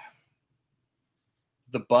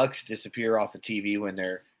the Bucks disappear off of TV when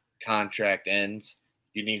their contract ends,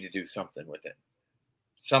 you need to do something with it.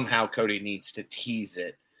 Somehow Cody needs to tease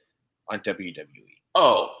it on WWE.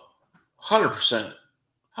 Oh, 100%.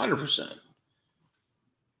 100%.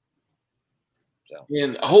 So.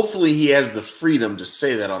 And hopefully he has the freedom to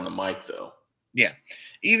say that on the mic, though. Yeah.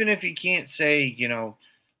 Even if he can't say,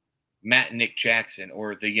 Matt and Nick Jackson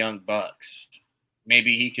or the Young Bucks,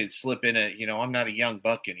 maybe he could slip in I'm not a Young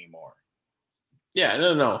Buck anymore. Yeah,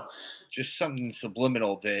 no. Just something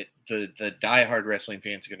subliminal that the diehard wrestling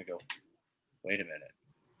fans are going to go, wait a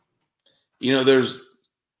minute. There's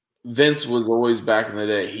Vince was always back in the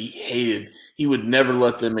day. He would never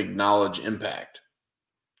let them acknowledge Impact.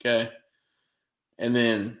 Okay. And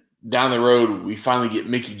then down the road, we finally get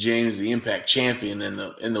Mickie James, the Impact champion in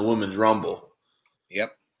the Women's Rumble.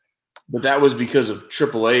 Yep. But that was because of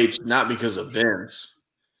Triple H, not because of Vince.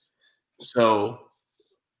 So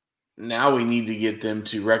now we need to get them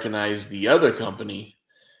to recognize the other company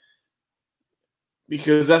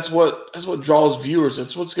because that's what draws viewers.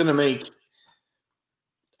 That's what's going to make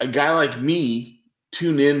a guy like me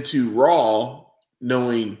tune into Raw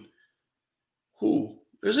knowing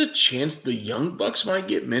there's a chance the Young Bucks might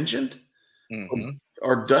get mentioned. Mm-hmm.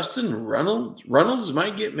 Or Dustin Reynolds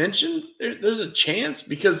might get mentioned. There's a chance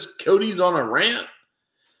because Cody's on a rant.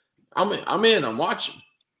 I'm in. I'm watching.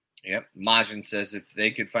 Yep. Majin says if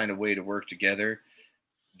they could find a way to work together,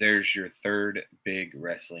 there's your third big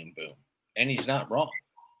wrestling boom. And he's not wrong.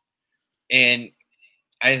 And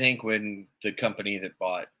I think when the company that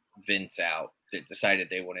bought Vince out, that decided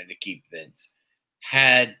they wanted to keep Vince,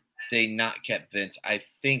 had they not kept Vince, I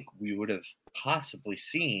think we would have possibly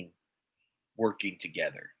seen working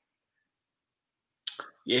together.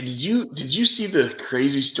 Yeah, did you see the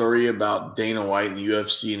crazy story about Dana White and the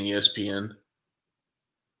UFC and ESPN?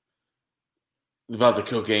 About the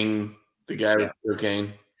cocaine, the guy with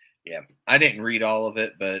cocaine? Yeah. I didn't read all of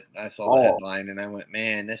it, but I saw the headline and I went,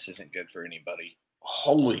 man, this isn't good for anybody.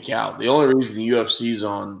 Holy cow. The only reason the UFC's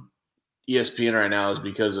on ESPN right now is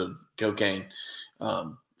because of cocaine.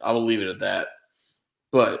 I will leave it at that.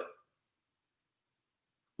 But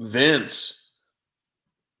Vince,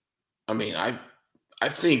 I mean, I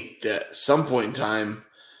think that at some point in time,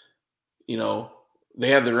 you know, they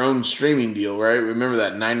have their own streaming deal, right? Remember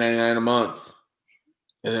that $9.99 a month.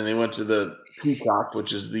 And then they went to the Peacock,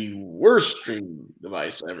 which is the worst streaming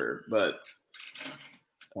device ever. But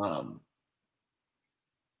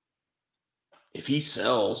if he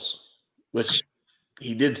sells, which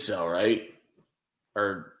he did sell, right?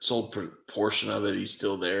 Or sold a portion of it, he's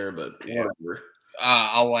still there, but whatever.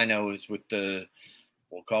 All I know is with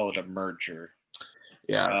we'll call it a merger.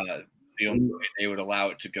 Yeah. The only way they would allow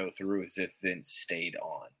it to go through is if Vince stayed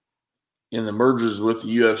on. In the mergers with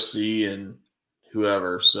the UFC and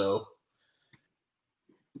whoever. So,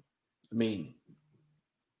 I mean,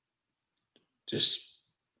 just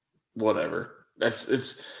whatever.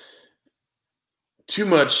 It's too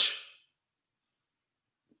much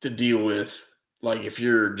to deal with. Like, if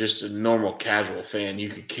you're just a normal casual fan, you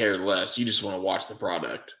could care less. You just want to watch the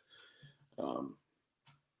product.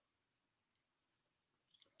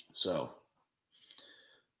 So,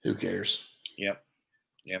 who cares? Yep.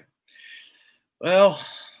 Well,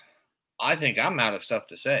 I think I'm out of stuff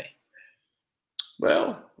to say.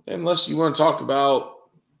 Well, unless you want to talk about,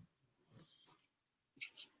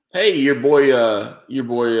 hey, your boy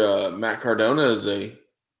Matt Cardona is a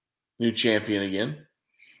new champion again.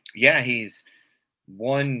 Yeah, he's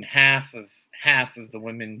won half of the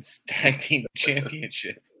women's tag team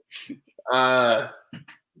championship. I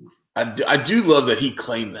do love that he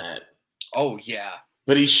claimed that. Oh yeah,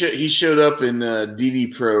 but he showed up in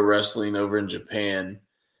DD Pro Wrestling over in Japan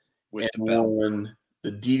with and won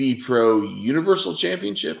the DD Pro Universal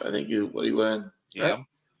Championship. I think is what he won. Yeah.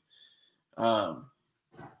 Right?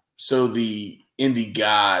 So the Indie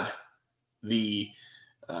God, the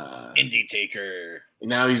Indie Taker.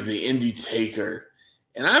 Now he's the Indie Taker.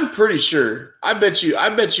 And I'm pretty sure, I bet you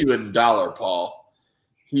 $1, Paul,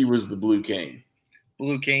 he was the Blue Cane.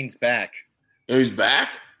 Blue Cane's back. Oh, he's back?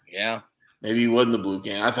 Yeah. Maybe he wasn't the Blue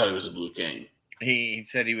Cane. I thought he was a Blue Cane. He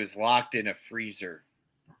said he was locked in a freezer.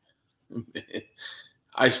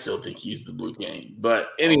 I still think he's the Blue Cane. But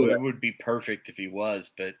anyway. It would be perfect if he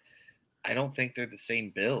was, but I don't think they're the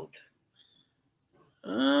same build.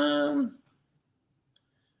 I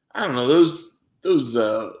don't know. Those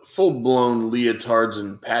full-blown leotards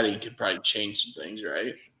and padding could probably change some things,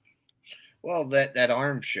 right? Well, that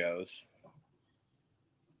arm shows.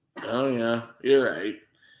 Oh, yeah. You're right.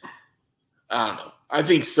 I don't know. I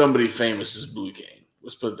think somebody famous is Blue Cane.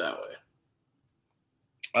 Let's put it that way.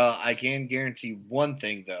 I can guarantee one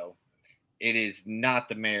thing, though. It is not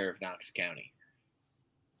the mayor of Knox County.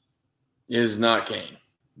 It is not Cane.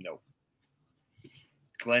 Nope.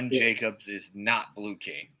 Glenn Jacobs is not Blue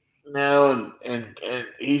Cane. No, and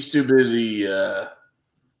he's too busy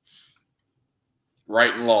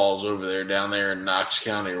writing laws over there, down there in Knox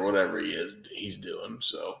County or whatever he's doing.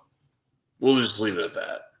 So we'll just leave it at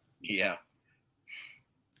that. Yeah.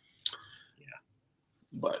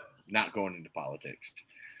 But not going into politics.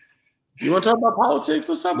 You want to talk about politics?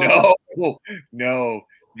 Let's talk about No,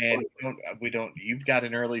 man. We don't. You've got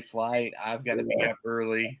an early flight. I've got to be up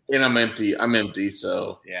early. And I'm empty.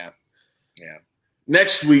 So yeah.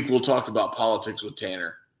 Next week we'll talk about politics with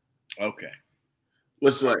Tanner. Okay.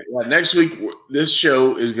 Next week this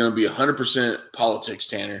show is going to be 100% politics,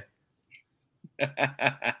 Tanner.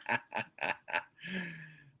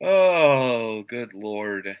 Oh, good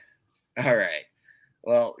Lord. All right.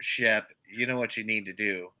 Well, Shep, you know what you need to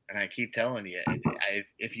do, and I keep telling you,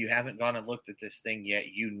 if you haven't gone and looked at this thing yet,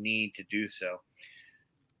 you need to do so.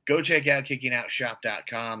 Go check out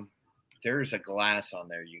kickingOutShop.com. There's a glass on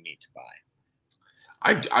there you need to buy.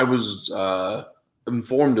 I was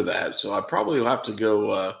informed of that, so I probably will have to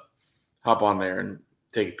go hop on there and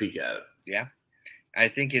take a peek at it. Yeah. I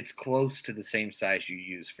think it's close to the same size you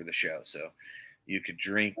use for the show, so you could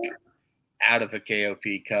drink out of a KOP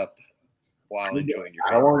cup while enjoying your.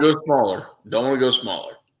 I don't want to go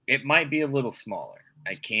smaller. It might be a little smaller.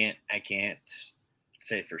 I can't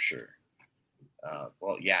say for sure.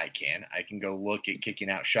 Well, yeah, I can. I can go look at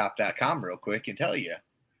kickingOutShop.com real quick and tell you.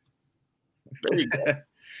 There you go.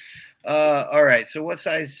 All right. So what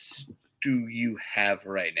size do you have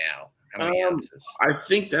right now? How many ounces? I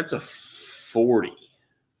think that's a 40.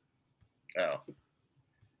 Oh.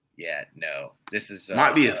 Yeah, no. This is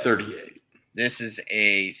might be a 38. This is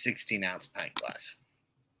a 16-ounce pint glass.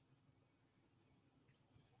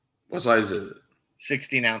 What size is it?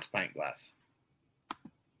 16-ounce pint glass.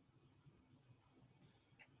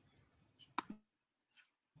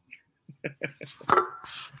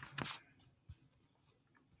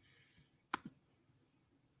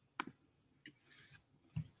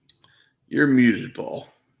 You're muted, Paul.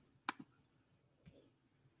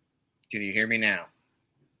 Can you hear me now?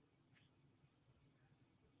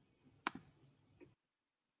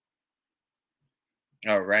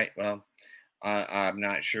 All right. Well, I'm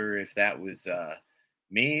not sure if that was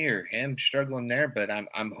me or him struggling there, but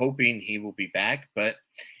I'm hoping he will be back. But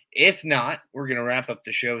if not, we're going to wrap up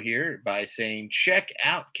the show here by saying check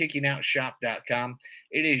out kickingOutShop.com.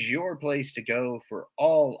 It is your place to go for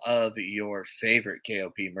all of your favorite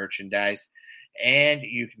KOP merchandise, and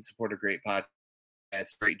you can support a great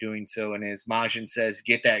podcast by doing so. And as Majin says,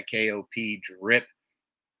 get that KOP drip.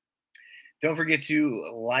 Don't forget to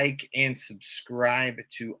like and subscribe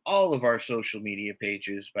to all of our social media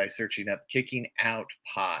pages by searching up Kicking Out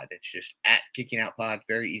Pod. It's just at Kicking Out Pod.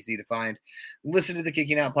 Very easy to find. Listen to the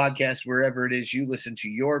Kicking Out podcast wherever it is you listen to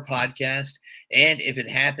your podcast. And if it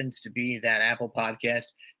happens to be that Apple podcast,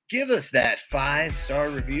 give us that 5-star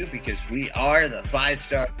review because we are the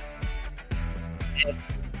 5-star.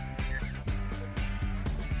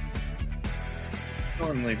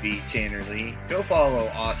 Normally be Tanner Lee. Go follow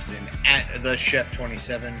Austin at the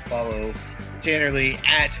Shep27. Follow Tanner Lee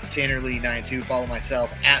at Tanner Lee92. Follow myself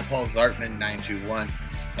at Paul Zartman921.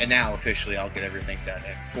 And now officially I'll get everything done.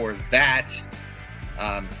 And for that,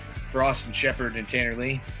 for Austin Shepard and Tanner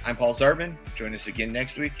Lee, I'm Paul Zartman. Join us again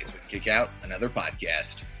next week as we kick out another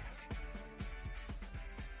podcast.